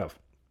proud of.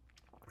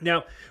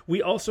 Now,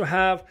 we also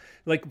have,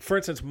 for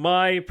instance,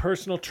 my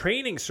personal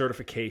training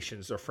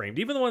certifications are framed.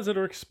 Even the ones that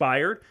are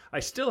expired,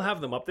 I still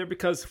have them up there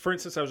because, for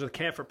instance, I was with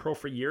Canfor Pro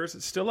for years.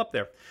 It's still up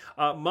there.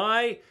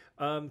 My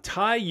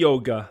Thai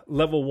Yoga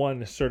Level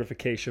 1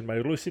 certification, my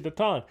Rusi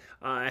Datan,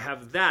 I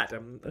have that.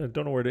 I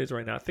don't know where it is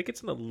right now. I think it's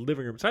in the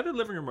living room. It's either the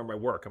living room or my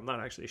work. I'm not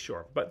actually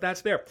sure, but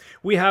that's there.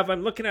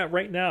 I'm looking at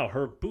right now,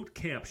 her boot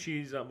camp.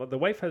 The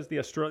wife has the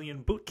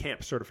Australian boot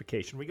camp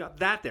certification. We got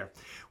that there.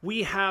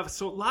 We have,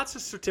 lots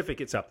of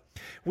certificates up.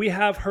 We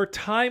have her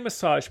Thai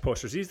massage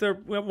posters.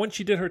 When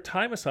she did her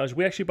Thai massage,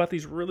 we actually bought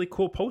these really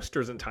cool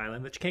posters in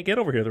Thailand that you can't get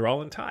over here. They're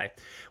all in Thai.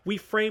 We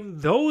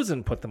framed those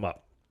and put them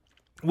up.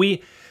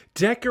 We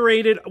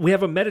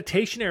have a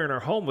meditation area in our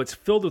home that's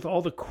filled with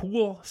all the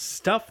cool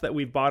stuff that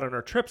we've bought on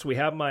our trips. We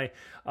have my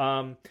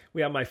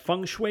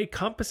feng shui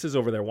compasses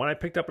over there. One I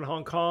picked up in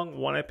Hong Kong,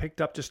 one I picked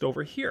up just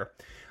over here.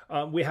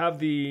 We have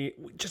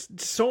just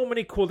so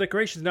many cool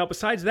decorations. Now,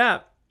 besides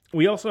that,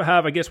 we also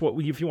have, I guess,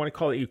 if you want to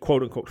call it,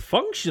 quote unquote,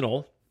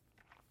 functional.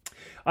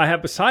 I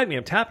have beside me,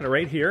 I'm tapping it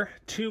right here,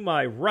 to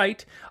my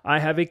right, I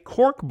have a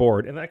cork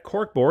board, and that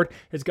cork board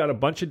has got a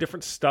bunch of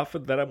different stuff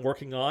that I'm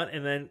working on,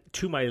 and then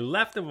to my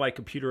left of my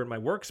computer in my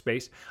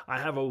workspace, I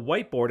have a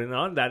whiteboard, and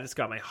on that, it's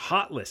got my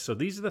hot list. So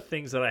these are the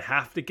things that I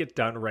have to get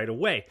done right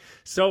away.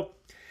 So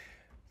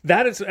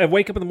that is, I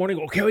wake up in the morning,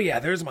 okay, oh yeah,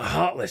 there's my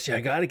hot list. Yeah,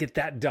 I got to get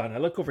that done. I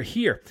look over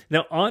here.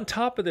 Now, on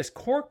top of this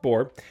cork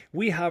board,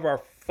 we have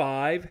our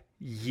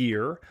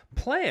 5-year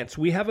plans.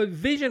 We have a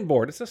vision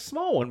board. It's a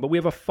small one, but we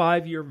have a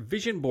 5-year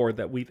vision board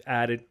that we've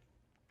added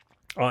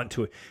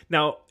onto it.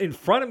 Now, in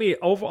front of me,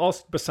 overall,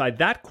 beside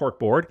that cork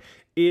board,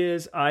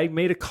 is I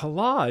made a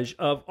collage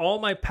of all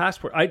my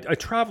passport. I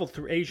traveled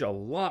through Asia a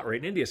lot, right,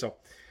 in India, so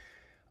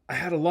I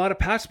had a lot of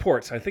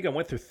passports. I think I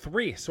went through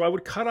 3. So I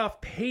would cut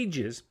off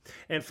pages.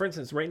 And for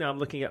instance, right now I'm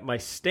looking at my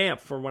stamp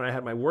for when I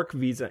had my work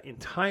visa in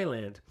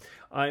Thailand.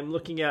 I'm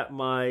looking at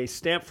my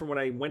stamp from when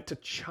I went to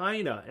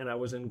China and I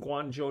was in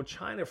Guangzhou,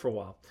 China for a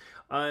while.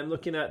 I'm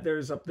looking at,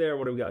 there's up there,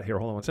 what do we got here?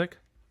 Hold on one sec.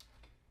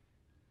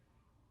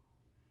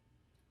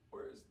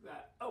 Where's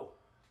that? Oh,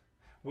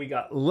 we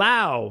got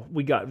Laos.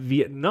 We got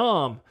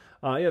Vietnam.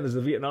 There's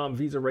the Vietnam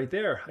visa right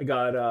there. I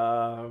got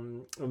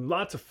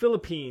lots of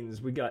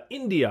Philippines. We got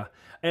India.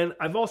 And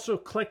I've also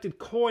collected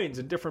coins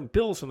and different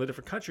bills from the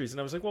different countries. And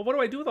I was like, well, what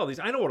do I do with all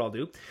these? I know what I'll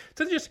do.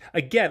 So just,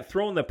 again,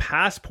 throwing the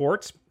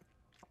passports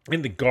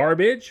in the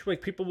garbage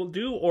like people will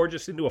do, or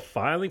just into a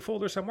filing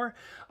folder somewhere.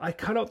 I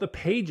cut out the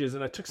pages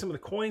and I took some of the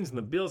coins and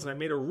the bills and I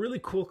made a really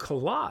cool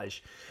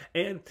collage.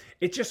 And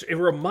it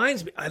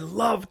reminds me, I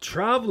love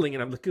traveling,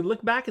 and I'm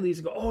look back at these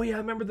and go, oh yeah, I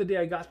remember the day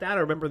I got that.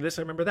 I remember this.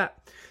 I remember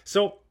that.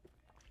 So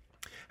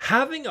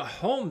having a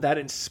home that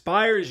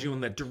inspires you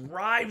and that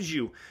drives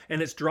you,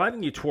 and it's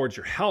driving you towards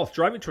your health,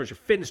 driving towards your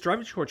fitness,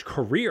 driving towards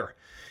career.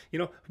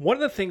 One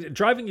of the things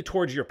driving you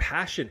towards your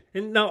passion.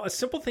 And now a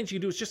simple thing you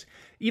do is just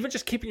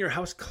keeping your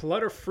house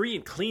clutter-free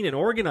and clean and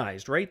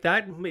organized, right?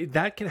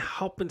 That can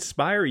help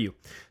inspire you.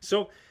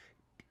 So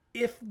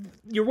if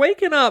you're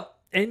waking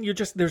up and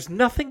there's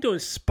nothing to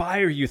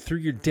inspire you through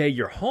your day,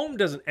 your home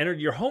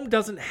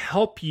doesn't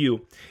help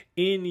you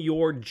in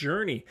your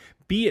journey,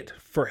 be it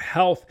for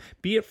health,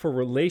 be it for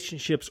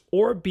relationships,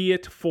 or be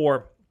it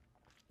for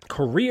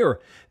career,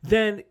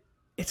 then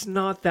it's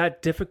not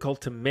that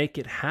difficult to make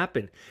it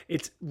happen.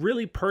 It's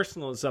really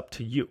personal. It's up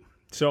to you.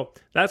 So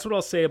that's what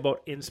I'll say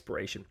about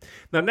inspiration.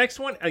 Now, next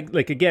one,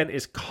 again,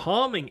 is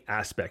calming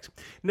aspects.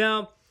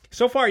 Now,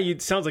 so far,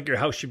 it sounds like your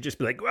house should just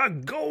be like, well,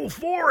 go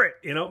for it,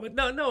 but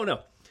no.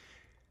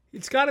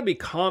 It's got to be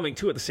calming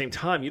too at the same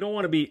time. You don't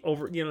want to be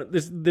over,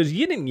 there's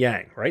yin and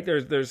yang, right?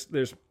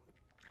 There's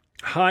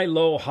high,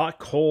 low, hot,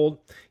 cold,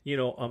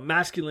 a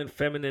masculine,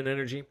 feminine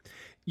energy.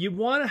 You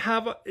want to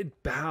have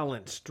it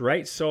balanced,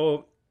 right?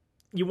 So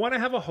you want to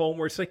have a home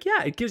where it's like,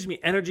 yeah, it gives me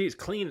energy, it's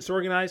clean, it's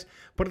organized,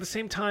 but at the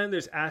same time,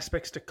 there's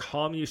aspects to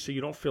calm you so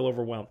you don't feel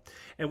overwhelmed.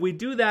 And we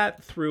do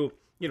that through,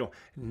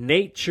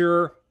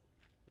 nature.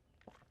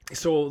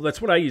 So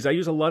that's what I use. I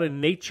use a lot of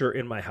nature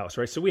in my house,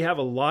 right? So we have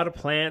a lot of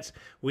plants.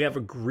 We have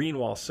a green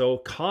wall. So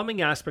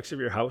calming aspects of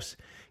your house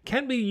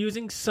can be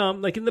using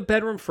some, like in the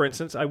bedroom, for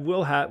instance,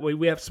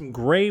 we have some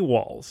gray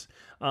walls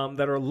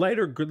that are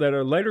lighter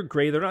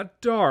gray. They're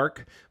not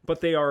dark,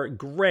 but they are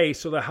gray,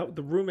 so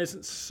the room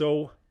isn't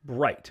so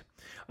bright.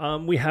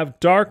 We have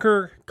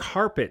darker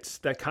carpets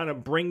that kind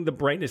of bring the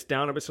brightness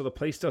down a bit so the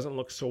place doesn't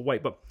look so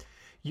white. But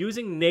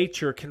using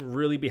nature can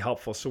really be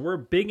helpful. So we're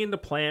big into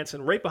plants,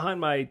 and right behind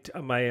my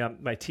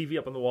TV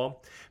up on the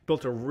wall,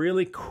 built a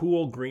really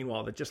cool green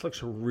wall that just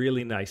looks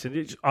really nice.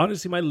 And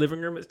honestly, my living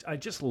room, I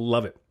just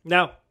love it.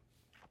 Now,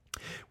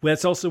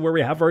 that's also where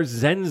we have our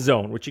Zen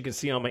zone, which you can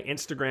see on my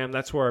Instagram.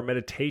 That's where our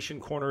meditation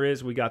corner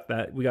is. We got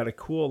a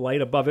cool light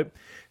above it.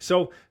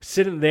 So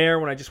sitting there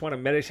when I just want to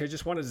meditate, I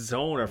just want to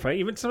zone, or if I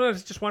even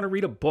sometimes just want to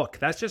read a book,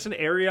 that's just an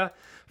area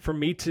for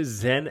me to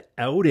zen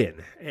out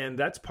in. And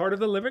that's part of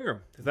the living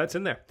room. That's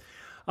in there.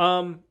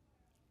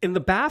 In the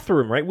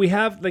bathroom, right? We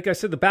have, like I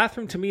said, the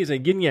bathroom to me is a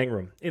yin-yang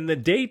room. In the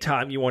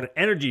daytime, you want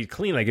energy,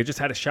 clean. Like I just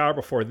had a shower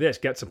before this,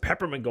 got some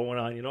peppermint going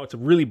on. It's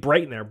really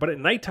bright in there. But at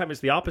nighttime, it's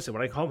the opposite.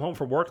 When I come home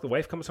from work, the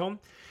wife comes home.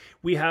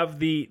 We have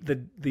the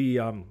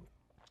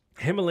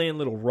Himalayan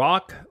little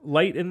rock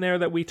light in there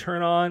that we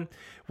turn on.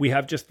 We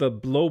have just the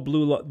low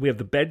blue, we have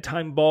the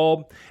bedtime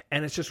bulb,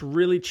 and it's just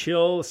really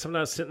chill.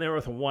 Sometimes sitting there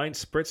with a wine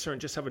spritzer and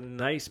just have a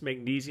nice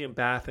magnesium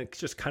bath, and it's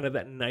just kind of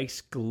that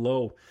nice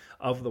glow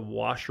of the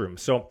washroom.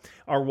 So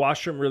our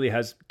washroom really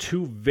has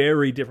two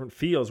very different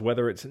feels,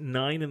 whether it's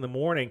 9 in the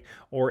morning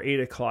or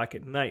 8 o'clock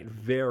at night,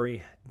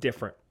 very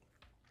different.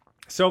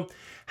 So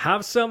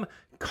have some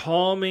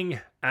calming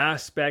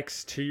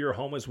aspects to your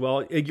home as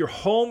well. Your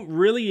home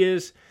really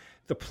is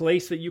the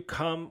place that you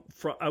come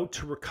from out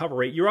to recover,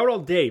 right? You're out all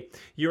day.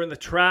 You're in the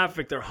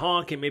traffic. They're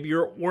honking. Maybe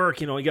you're at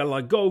work. You got to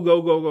like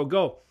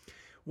go.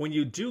 When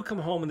you do come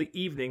home in the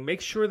evening,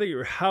 make sure that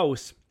your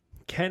house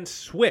can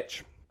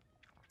switch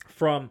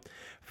from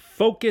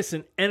focus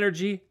and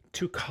energy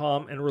to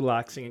calm and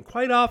relaxing. And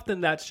quite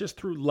often that's just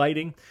through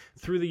lighting,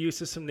 through the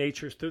use of some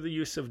nature, through the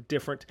use of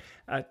different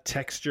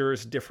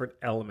textures, different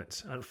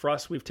elements. And for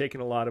us, we've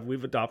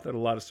adopted a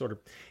lot of sort of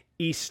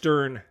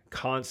Eastern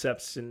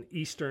concepts and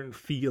Eastern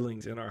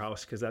feelings in our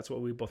house because that's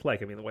what we both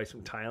like. I mean, the wife's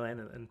from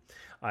Thailand, and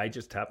I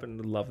just happen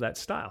to love that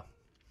style.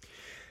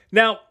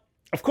 Now,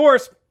 of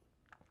course,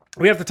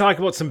 we have to talk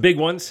about some big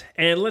ones,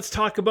 and let's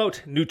talk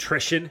about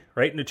nutrition,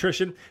 right?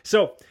 Nutrition.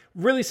 So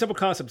really simple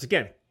concepts.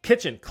 Again,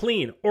 kitchen,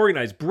 clean,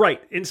 organized,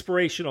 bright,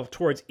 inspirational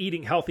towards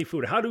eating healthy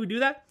food. How do we do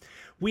that?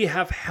 We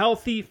have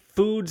healthy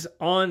foods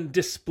on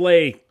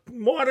display.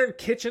 Modern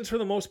kitchens, for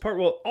the most part,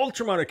 well,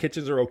 ultra-modern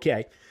kitchens are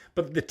okay,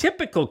 but the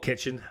typical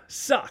kitchen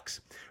sucks,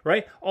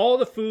 right? All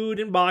the food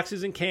in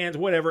boxes and cans,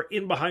 whatever,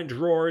 in behind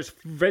drawers,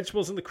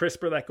 vegetables in the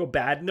crisper that go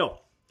bad. No.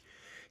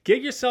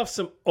 Get yourself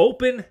some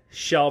open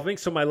shelving.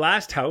 So my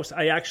last house,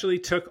 I actually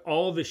took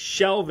all the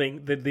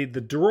shelving, the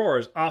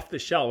drawers off the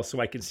shelves so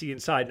I can see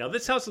inside. Now,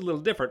 this house is a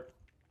little different.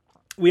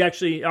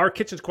 Our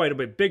kitchen's quite a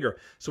bit bigger.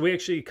 So we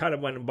actually kind of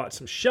went and bought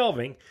some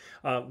shelving,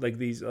 like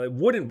these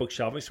wooden book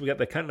shelving. So we got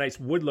that kind of nice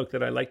wood look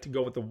that I like to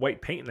go with the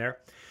white paint in there.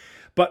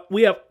 But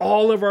we have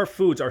all of our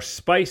foods, our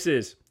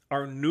spices,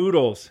 our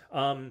noodles,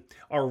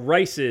 our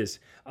rices,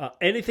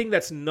 anything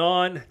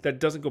that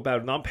doesn't go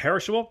bad,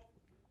 non-perishable.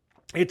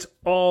 It's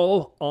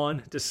all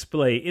on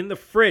display. In the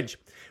fridge,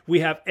 we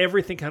have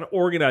everything kind of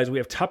organized. We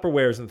have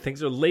Tupperwares and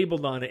things are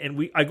labeled on it.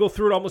 And I go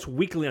through it almost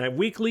weekly, and I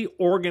weekly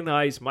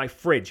organize my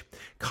fridge,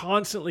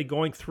 constantly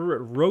going through it,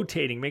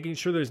 rotating, making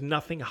sure there's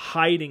nothing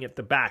hiding at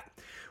the back.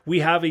 We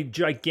have a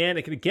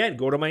gigantic, and again,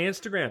 go to my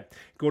Instagram,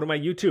 go to my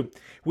YouTube.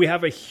 We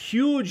have a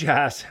huge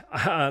ass,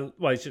 well,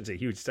 I shouldn't say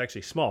huge, it's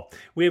actually small.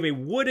 We have a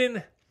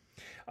wooden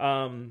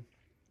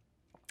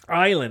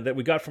island that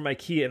we got from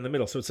IKEA in the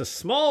middle. So it's a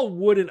small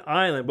wooden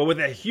island, but with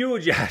a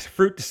huge ass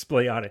fruit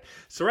display on it.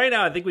 So right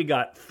now, I think we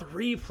got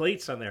 3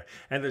 plates on there.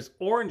 And there's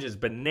oranges,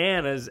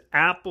 bananas,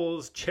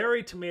 apples,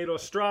 cherry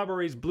tomatoes,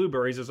 strawberries,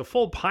 blueberries. There's a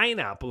full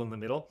pineapple in the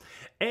middle.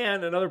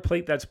 And another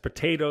plate that's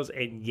potatoes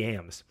and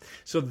yams.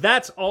 So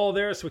that's all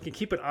there, so we can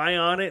keep an eye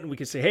on it. And we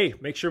can say, hey,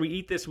 make sure we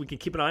eat this. We can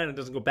keep an eye on it. It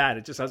doesn't go bad.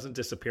 It just doesn't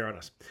disappear on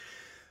us.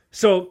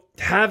 So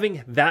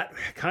having that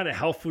kind of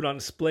health food on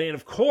display, and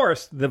of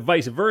course, the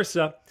vice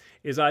versa,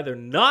 is either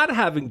not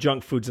having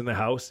junk foods in the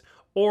house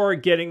or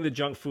getting the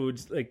junk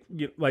foods, like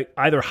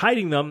either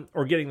hiding them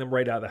or getting them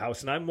right out of the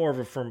house. And I'm more of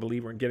a firm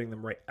believer in getting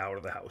them right out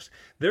of the house.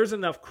 There's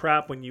enough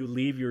crap when you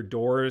leave your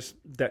doors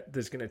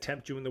that's going to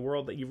tempt you in the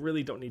world that you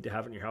really don't need to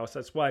have in your house.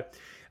 That's why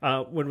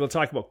when we'll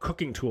talk about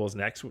cooking tools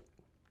next,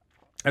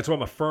 that's why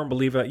I'm a firm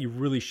believer that you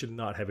really should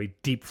not have a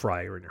deep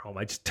fryer in your home.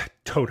 I just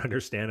don't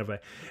understand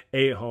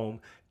a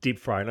home deep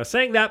fryer. Now,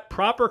 saying that,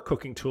 proper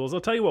cooking tools,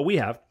 I'll tell you what we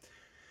have.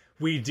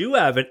 We do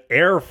have an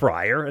air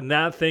fryer, and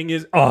that thing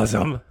is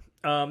awesome.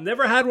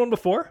 Never had one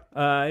before.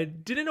 I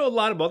didn't know a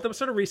lot about them. I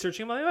started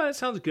researching. I'm like, oh, that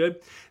sounds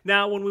good.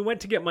 Now, when we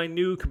went to get my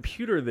new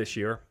computer this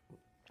year,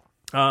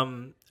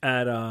 I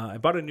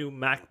bought a new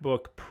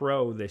MacBook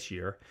Pro this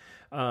year,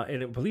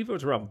 and I believe it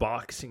was around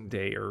Boxing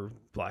Day or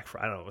Black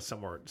Friday. I don't know, it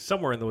was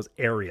somewhere in those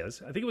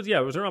areas. I think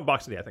it was around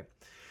Boxing Day, I think.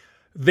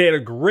 They had a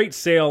great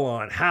sale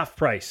on half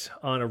price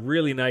on a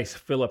really nice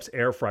Philips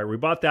air fryer. We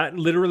bought that, and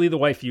literally the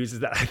wife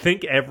uses that, I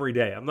think, every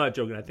day. I'm not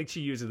joking. I think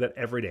she uses that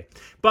every day.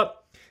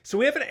 So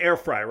we have an air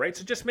fryer, right?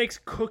 So it just makes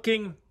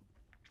cooking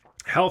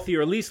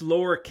healthier, at least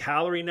lower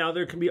calorie. Now,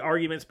 there can be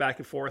arguments back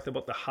and forth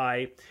about the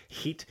high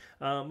heat,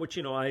 which,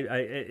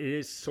 it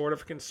is sort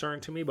of a concern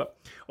to me. But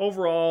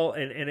overall,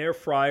 an air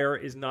fryer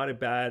is not a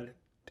bad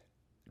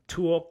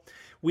tool.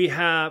 We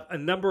have a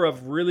number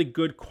of really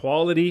good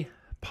quality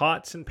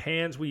pots and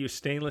pans. We use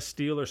stainless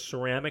steel or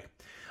ceramic.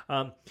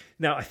 Now,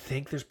 I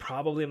think I'm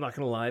not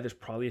going to lie, there's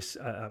probably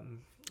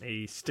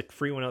a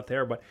stick-free one out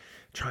there, but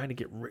trying to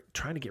get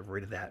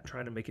rid of that,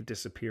 trying to make it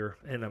disappear.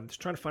 And I'm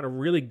just trying to find a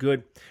really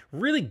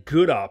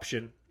good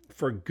option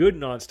for a good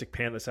nonstick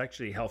pan that's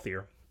actually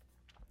healthier.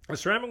 The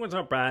ceramic one's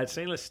not bad.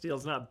 Stainless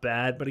steel's not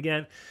bad, but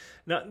again,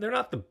 they're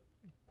not the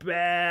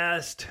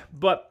best.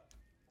 But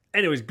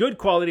anyways, good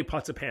quality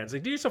pots and pans.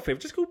 Like, do yourself a favor,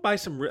 just go buy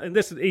some. And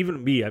this is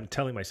even me. I'm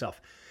telling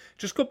myself,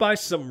 just go buy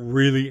some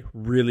really,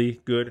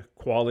 really good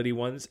quality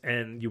ones,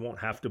 and you won't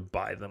have to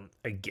buy them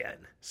again.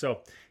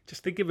 So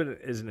just think of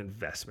it as an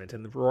investment.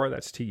 And the Roar,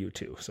 that's to you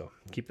too. So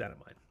keep that in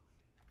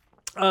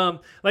mind.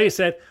 Like I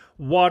said,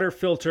 water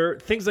filter,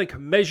 things like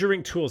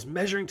measuring tools.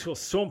 Measuring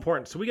tools, so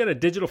important. So we got a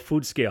digital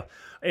food scale.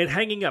 And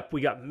hanging up, we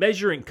got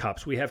measuring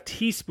cups. We have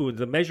teaspoons,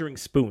 the measuring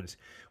spoons.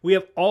 We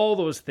have all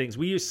those things.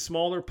 We use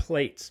smaller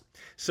plates.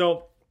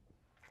 So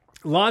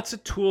lots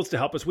of tools to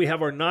help us. We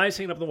have our knives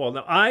hanging up on the wall.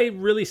 Now, I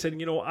really said,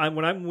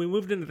 when we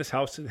moved into this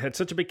house and had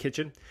such a big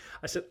kitchen,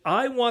 I said,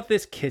 I want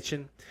this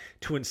kitchen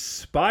to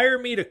inspire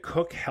me to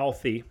cook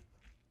healthy.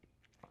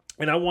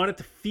 And I want it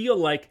to feel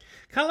kind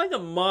of like a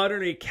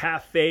modern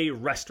cafe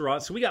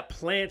restaurant. So we got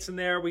plants in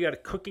there. We got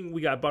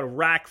about a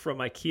rack from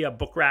IKEA,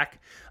 book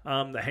rack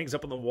that hangs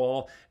up on the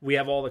wall. We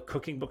have all the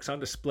cooking books on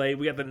display.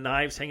 We have the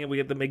knives hanging. We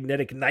have the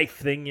magnetic knife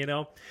thing,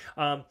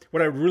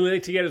 What I really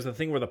like to get is the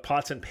thing where the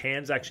pots and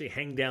pans actually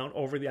hang down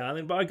over the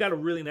island. But I got a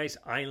really nice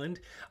island,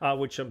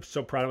 which I'm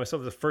so proud of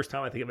myself. It's the first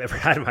time I think I've ever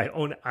had my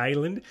own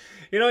island.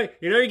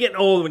 You're getting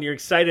old when you're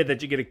excited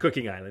that you get a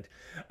cooking island.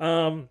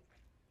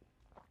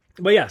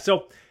 But yeah,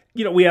 so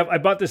I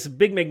bought this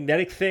big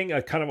magnetic thing,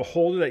 a kind of a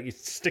holder that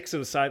sticks to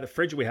the side of the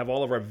fridge. We have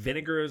all of our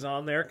vinegars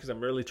on there because I'm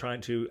really trying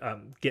to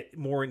get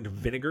more into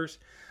vinegars.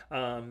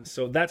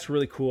 So that's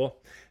really cool.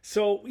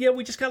 So yeah,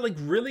 we just got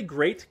really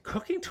great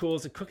cooking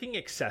tools and cooking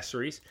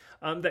accessories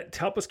that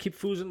help us keep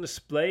foods on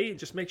display and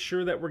just make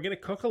sure that we're going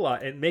to cook a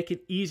lot and make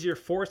it easier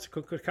for us to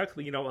cook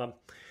quickly.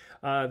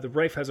 The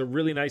Rife has a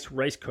really nice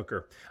rice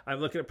cooker. I'm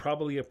looking at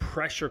probably a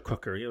pressure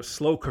cooker,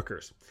 slow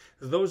cookers.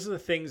 Those are the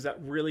things that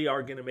really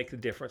are going to make the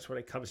difference when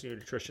it comes to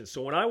nutrition.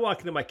 So when I walk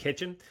into my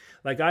kitchen,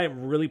 I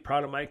am really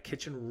proud of my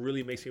kitchen,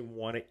 really makes me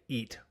want to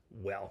eat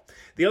well.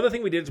 The other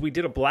thing we did is we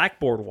did a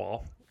blackboard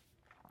wall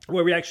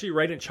where we actually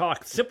write in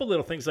chalk simple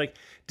little things like,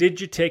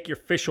 did you take your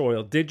fish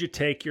oil? Did you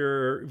take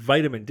your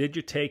vitamin? Did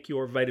you take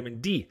your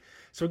vitamin D?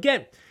 So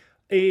again,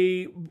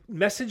 a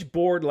message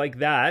board like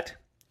that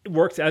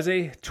works as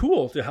a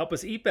tool to help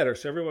us eat better.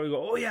 So everyone will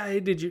go, oh yeah,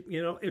 did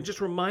you, it just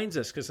reminds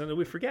us because then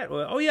we forget.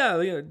 Well, oh yeah,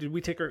 did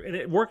we take our, and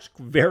it works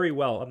very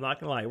well. I'm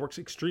not going to lie. It works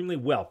extremely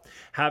well.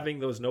 Having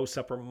those notes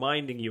up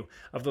reminding you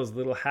of those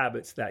little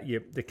habits that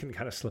can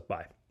kind of slip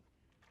by.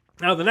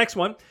 Now, the next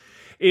one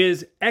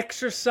is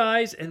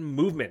exercise and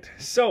movement.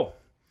 So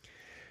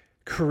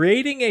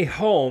creating a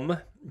home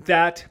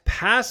that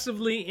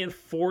passively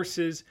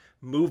enforces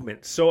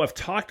movement. So I've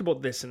talked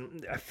about this,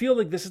 and I feel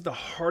like this is the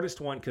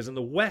hardest one because in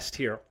the West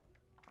here,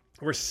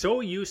 we're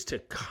so used to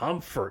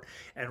comfort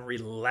and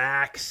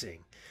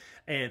relaxing.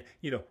 And,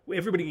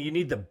 everybody, you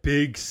need the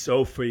big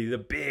sofa, the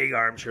big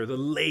armchair, the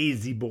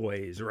lazy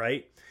boys,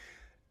 right?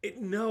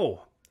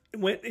 No.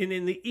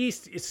 In the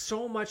East, it's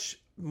so much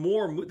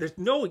more. There's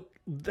no,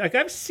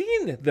 I've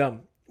seen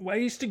them. I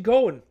used to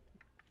go and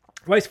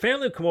Wife's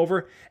family would come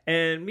over,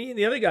 and me and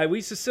the other guy, we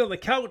used to sit on the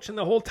couch, and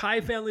the whole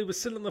Thai family was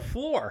sitting on the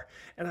floor.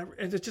 And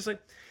it's just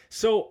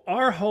So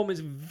our home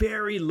is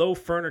very low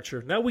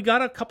furniture. Now, we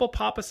got a couple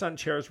Papa Sun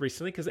chairs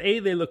recently because A,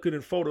 they look good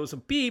in photos,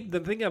 and B, the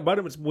thing about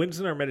them is wins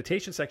in our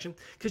meditation section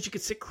because you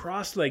can sit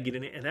cross-legged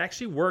in it, and it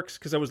actually works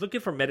because I was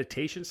looking for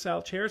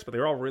meditation-style chairs, but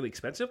they're all really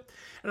expensive. And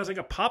I was like,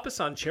 a Papa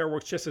Sun chair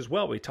works just as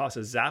well. We toss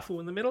a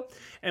Zafu in the middle,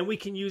 and we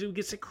can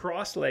sit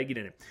cross-legged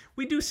in it.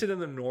 We do sit in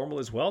the normal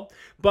as well,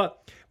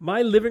 but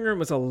my living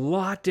room is a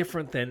lot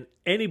different than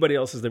anybody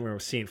else's living room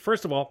I've seen.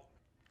 First of all,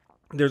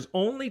 there's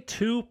only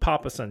 2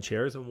 Papa Sun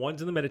chairs, and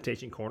one's in the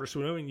meditation corner, so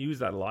we don't even use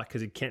that a lot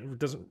because it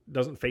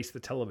doesn't face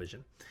the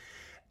television.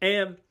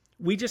 And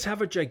we just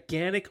have a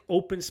gigantic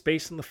open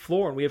space on the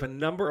floor, and we have a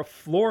number of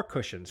floor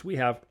cushions. We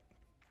have,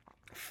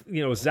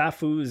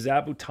 Zafus,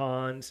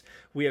 Zabutons.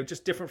 We have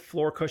just different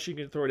floor cushions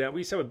you can throw down.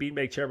 We used to have a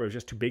beanbag chair, but it was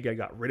just too big. I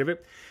got rid of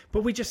it.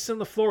 But we just sit on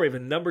the floor. We have a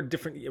number of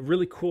different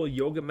really cool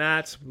yoga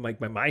mats,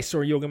 like my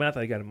Mysore yoga mat that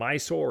I got in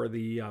Mysore, or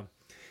the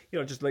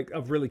just like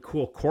a really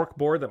cool cork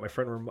board that my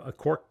friend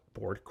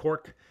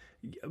cork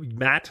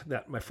mat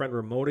that my friend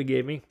Ramona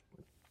gave me.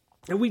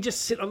 And we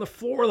just sit on the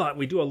floor a lot.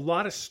 We do a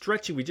lot of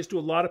stretching. We just do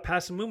a lot of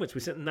passive movements. We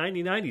sit in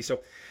 90-90.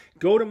 So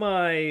go to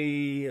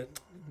my,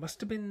 must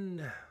have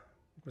been,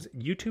 was it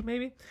YouTube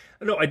maybe?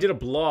 No, I did a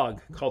blog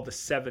called The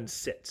 7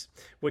 Sits,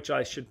 which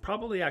I should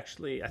probably I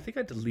think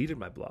I deleted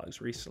my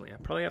blogs recently. I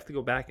probably have to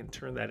go back and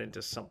turn that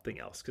into something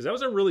else because that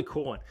was a really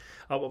cool one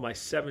about my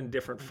 7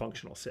 different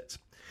functional sits.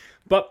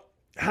 But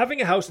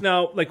having a house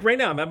now, like right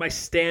now, I'm at my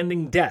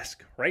standing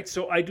desk, right?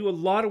 So I do a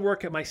lot of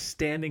work at my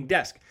standing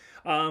desk.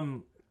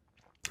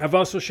 I've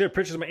also shared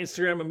pictures on my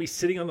Instagram of me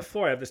sitting on the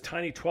floor. I have this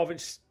tiny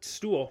 12-inch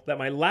stool that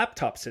my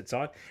laptop sits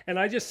on, and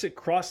I just sit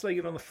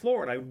cross-legged on the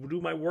floor, and I do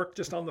my work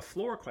just on the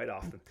floor quite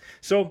often.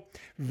 So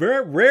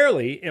very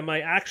rarely am I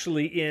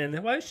actually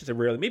I should say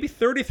rarely, maybe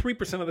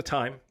 33% of the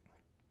time,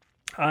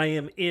 I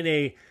am in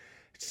a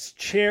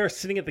chair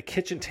sitting at the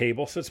kitchen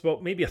table. So it's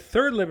about maybe a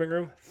third living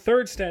room,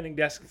 third standing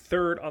desk,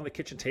 third on the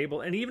kitchen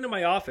table. And even in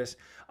my office,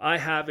 I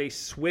have a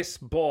Swiss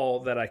ball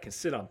that I can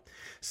sit on.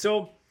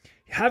 So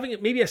having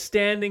maybe a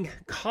standing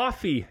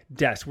coffee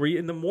desk where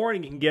in the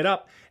morning you can get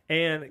up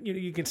and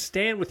you can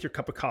stand with your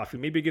cup of coffee.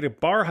 Maybe get a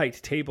bar height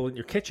table in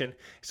your kitchen.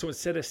 So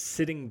instead of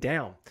sitting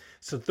down.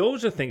 So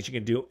those are things you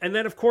can do. And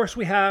then of course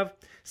we have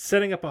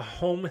setting up a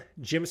home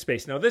gym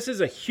space. Now this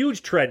is a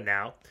huge trend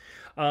now.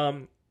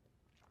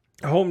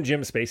 Home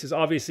gym spaces,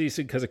 obviously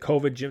because of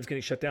COVID, gyms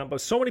getting shut down.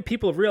 But so many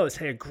people have realized,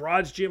 hey, a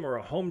garage gym or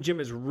a home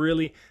gym is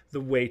really the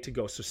way to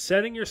go. So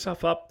setting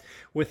yourself up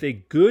with a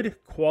good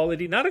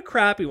quality, not a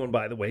crappy one,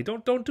 by the way.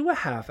 Don't do a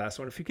half-ass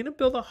one. If you're going to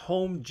build a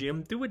home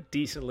gym, do it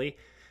decently.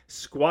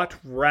 Squat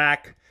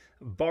rack,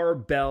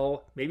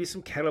 barbell, maybe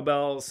some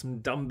kettlebells, some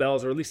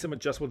dumbbells, or at least some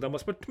adjustable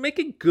dumbbells. But make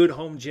a good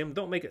home gym.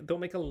 Don't make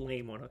a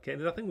lame one. Okay,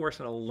 there's nothing worse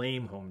than a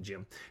lame home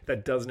gym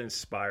that doesn't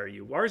inspire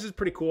you. Ours is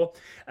pretty cool,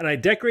 and I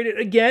decorated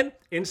again.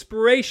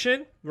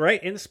 Inspiration,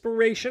 right?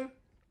 Inspiration.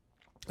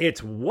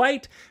 It's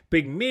white,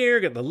 big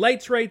mirror, got the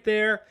lights right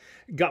there.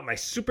 Got my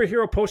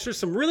superhero posters,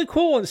 some really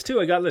cool ones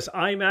too. I got this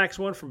IMAX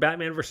one from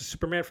Batman vs.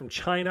 Superman from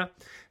China.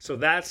 So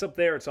that's up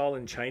there. It's all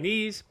in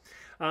Chinese.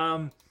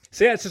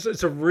 So yeah,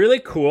 it's a really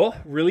cool,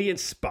 really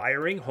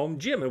inspiring home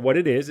gym. And what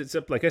it is,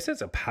 like I said,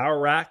 it's a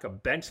power rack, a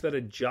bench that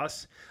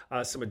adjusts,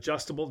 some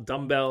adjustable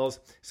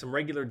dumbbells, some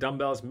regular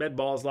dumbbells, med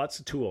balls, lots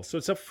of tools. So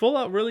it's a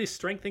full-out, really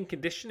strength and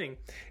conditioning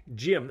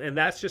gym. And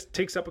that just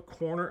takes up a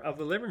corner of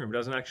the living room. It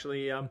doesn't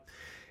actually,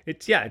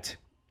 it's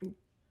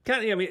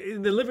kind of,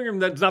 in the living room,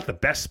 that's not the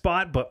best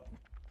spot, but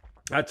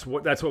that's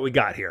what we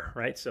got here,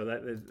 right? So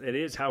that it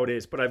is how it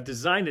is. But I've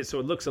designed it so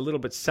it looks a little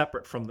bit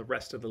separate from the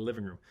rest of the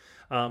living room,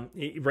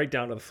 right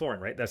down to the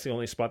flooring, right? That's the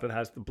only spot that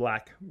has the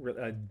black,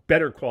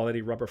 better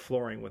quality rubber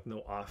flooring with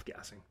no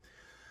off-gassing.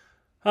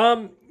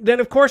 Then,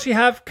 of course, you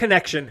have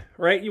connection,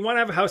 right? You want to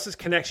have a house that's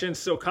connection,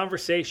 so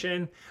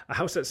conversation, a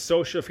house that's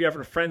social if you're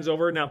having friends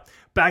over. Now,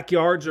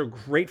 backyards are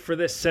great for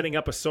this, setting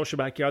up a social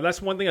backyard.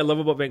 That's one thing I love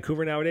about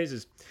Vancouver nowadays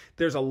is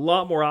there's a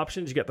lot more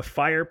options. You got the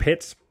fire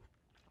pits.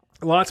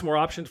 Lots more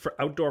options for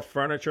outdoor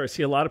furniture. I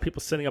see a lot of people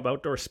setting up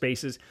outdoor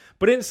spaces.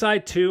 But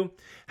inside, too,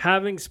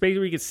 having space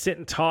where you can sit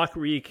and talk,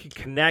 where you can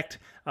connect.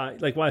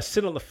 Like when I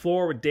sit on the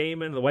floor with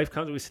Damon, the wife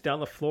comes, we sit down on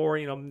the floor.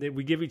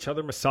 We give each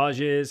other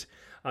massages.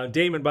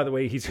 Damon, by the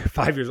way, he's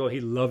 5 years old.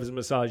 He loves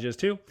massages,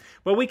 too.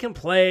 But we can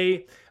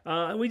play.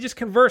 And we just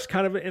converse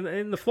kind of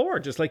in the floor,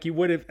 just like you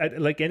would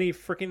at like any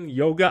freaking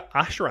yoga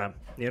ashram,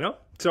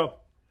 So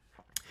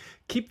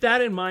keep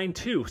that in mind,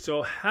 too.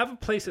 So have a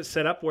place that's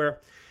set up where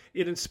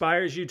it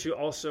inspires you to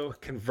also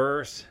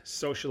converse,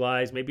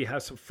 socialize, maybe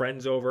have some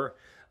friends over.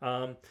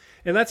 And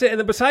that's it. And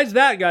then besides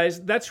that,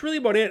 guys, that's really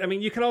about it. I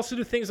mean, you can also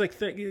do things like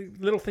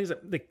little things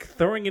like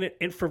throwing in an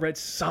infrared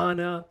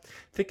sauna,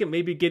 thinking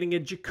maybe getting a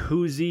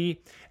jacuzzi,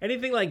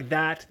 anything like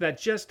that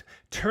just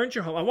turns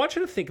your home. I want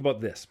you to think about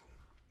this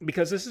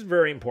because this is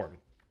very important.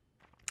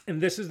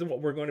 And this is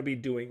what we're going to be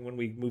doing when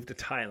we move to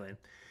Thailand,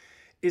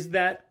 is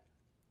that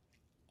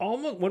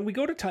almost when we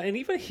go to Thailand, and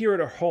even here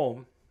at our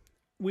home,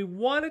 we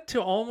want it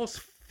to almost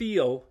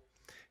feel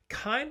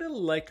kind of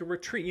like a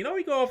retreat. You know,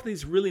 we go off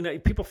these really nice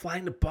people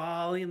flying to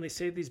Bali and they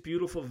say these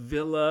beautiful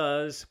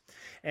villas,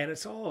 and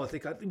it's we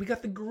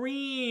got the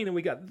green and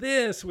we got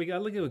this, we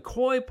got look at a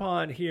koi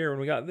pond here,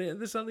 and we got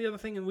this on the other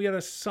thing, and we got a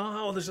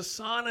sauna. Oh, there's a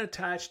sauna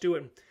attached to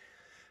it.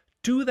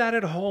 Do that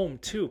at home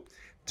too.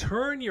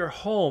 Turn your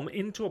home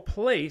into a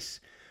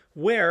place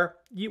where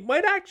you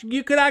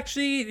could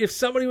actually, if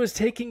somebody was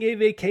taking a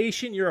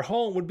vacation, your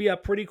home would be a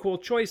pretty cool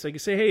choice. Like you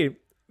say, hey,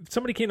 if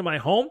somebody came to my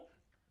home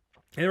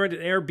and they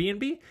rented an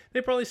Airbnb,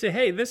 they'd probably say,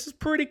 hey, this is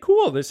pretty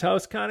cool. This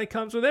house kind of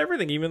comes with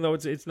everything, even though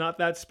it's not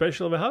that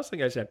special of a house,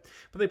 like I said.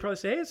 But they'd probably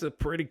say, hey, it's a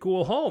pretty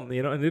cool home,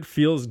 and it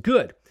feels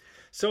good.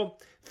 So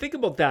think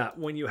about that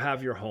when you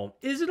have your home.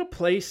 Is it a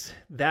place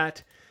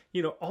that,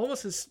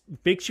 almost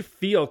makes you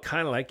feel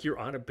kind of like you're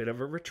on a bit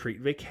of a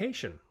retreat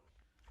vacation?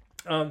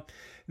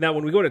 Now,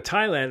 when we go to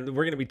Thailand,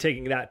 we're going to be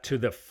taking that to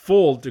the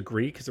full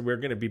degree because we're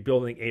going to be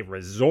building a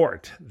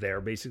resort there,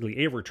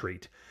 basically a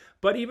retreat.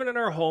 But even in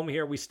our home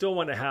here, we still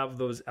want to have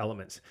those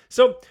elements.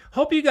 So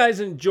hope you guys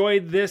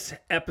enjoyed this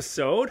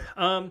episode,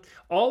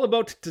 all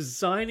about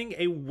designing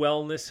a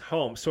wellness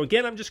home. So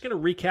again, I'm just going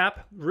to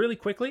recap really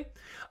quickly.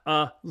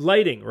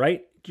 Lighting,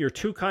 right? Your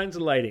two kinds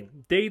of lighting: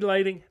 day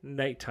lighting,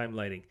 nighttime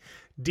lighting.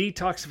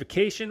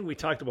 Detoxification, we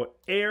talked about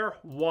air,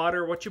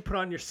 water, what you put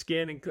on your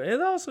skin, and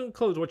it also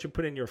includes what you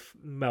put in your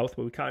mouth,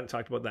 but we kind of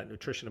talked about that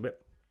nutrition a bit.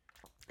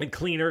 And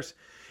cleaners,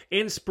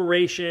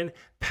 inspiration,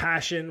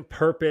 passion,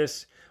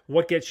 purpose,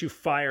 what gets you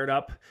fired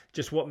up,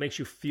 just what makes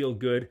you feel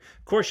good.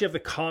 Of course, you have the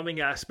calming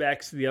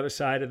aspects, the other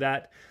side of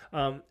that.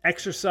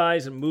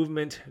 Exercise and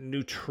movement,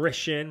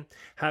 nutrition,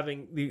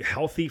 having the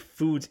healthy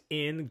foods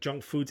in,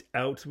 junk foods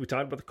out. We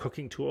talked about the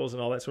cooking tools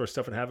and all that sort of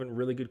stuff, and having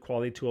really good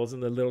quality tools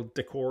and the little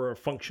decor or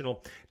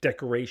functional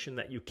decoration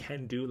that you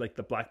can do, like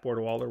the blackboard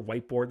wall or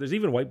whiteboard. There's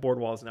even whiteboard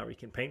walls now where you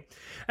can paint.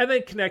 And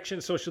then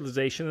connection,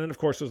 socialization, and then of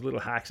course those little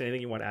hacks,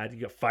 anything you want to add.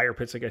 You got fire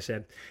pits, like I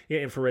said,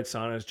 infrared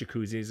saunas,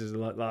 jacuzzis, there's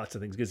lots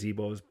of things,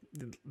 gazebos,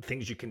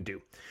 things you can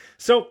do.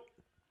 So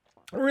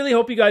I really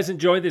hope you guys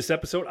enjoyed this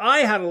episode. I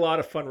had a lot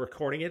of fun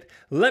recording it.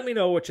 Let me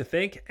know what you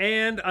think.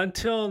 And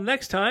until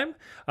next time,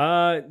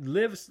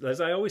 live,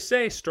 as I always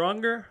say,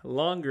 stronger,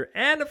 longer,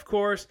 and of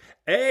course,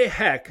 a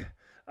heck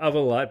of a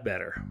lot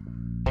better.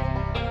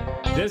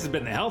 This has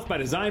been the Health by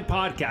Design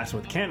podcast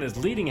with Canada's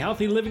leading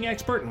healthy living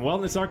expert and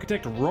wellness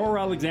architect,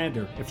 Aurora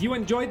Alexander. If you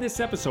enjoyed this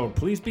episode,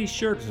 please be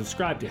sure to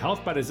subscribe to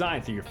Health by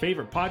Design through your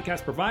favorite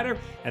podcast provider.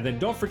 And then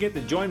don't forget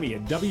to join me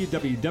at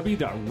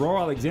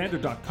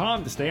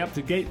www.auroraalexander.com to stay up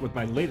to date with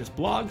my latest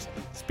blogs,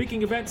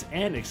 speaking events,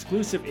 and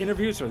exclusive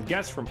interviews with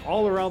guests from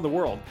all around the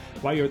world.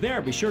 While you're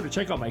there, be sure to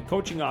check out my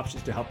coaching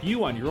options to help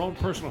you on your own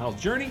personal health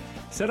journey.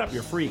 Set up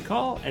your free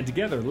call, and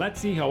together,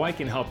 let's see how I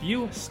can help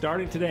you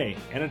starting today.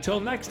 And until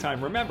next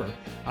time, remember,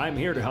 I'm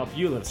here to help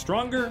you live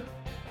stronger,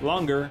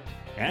 longer,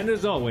 and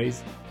as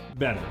always,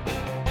 better.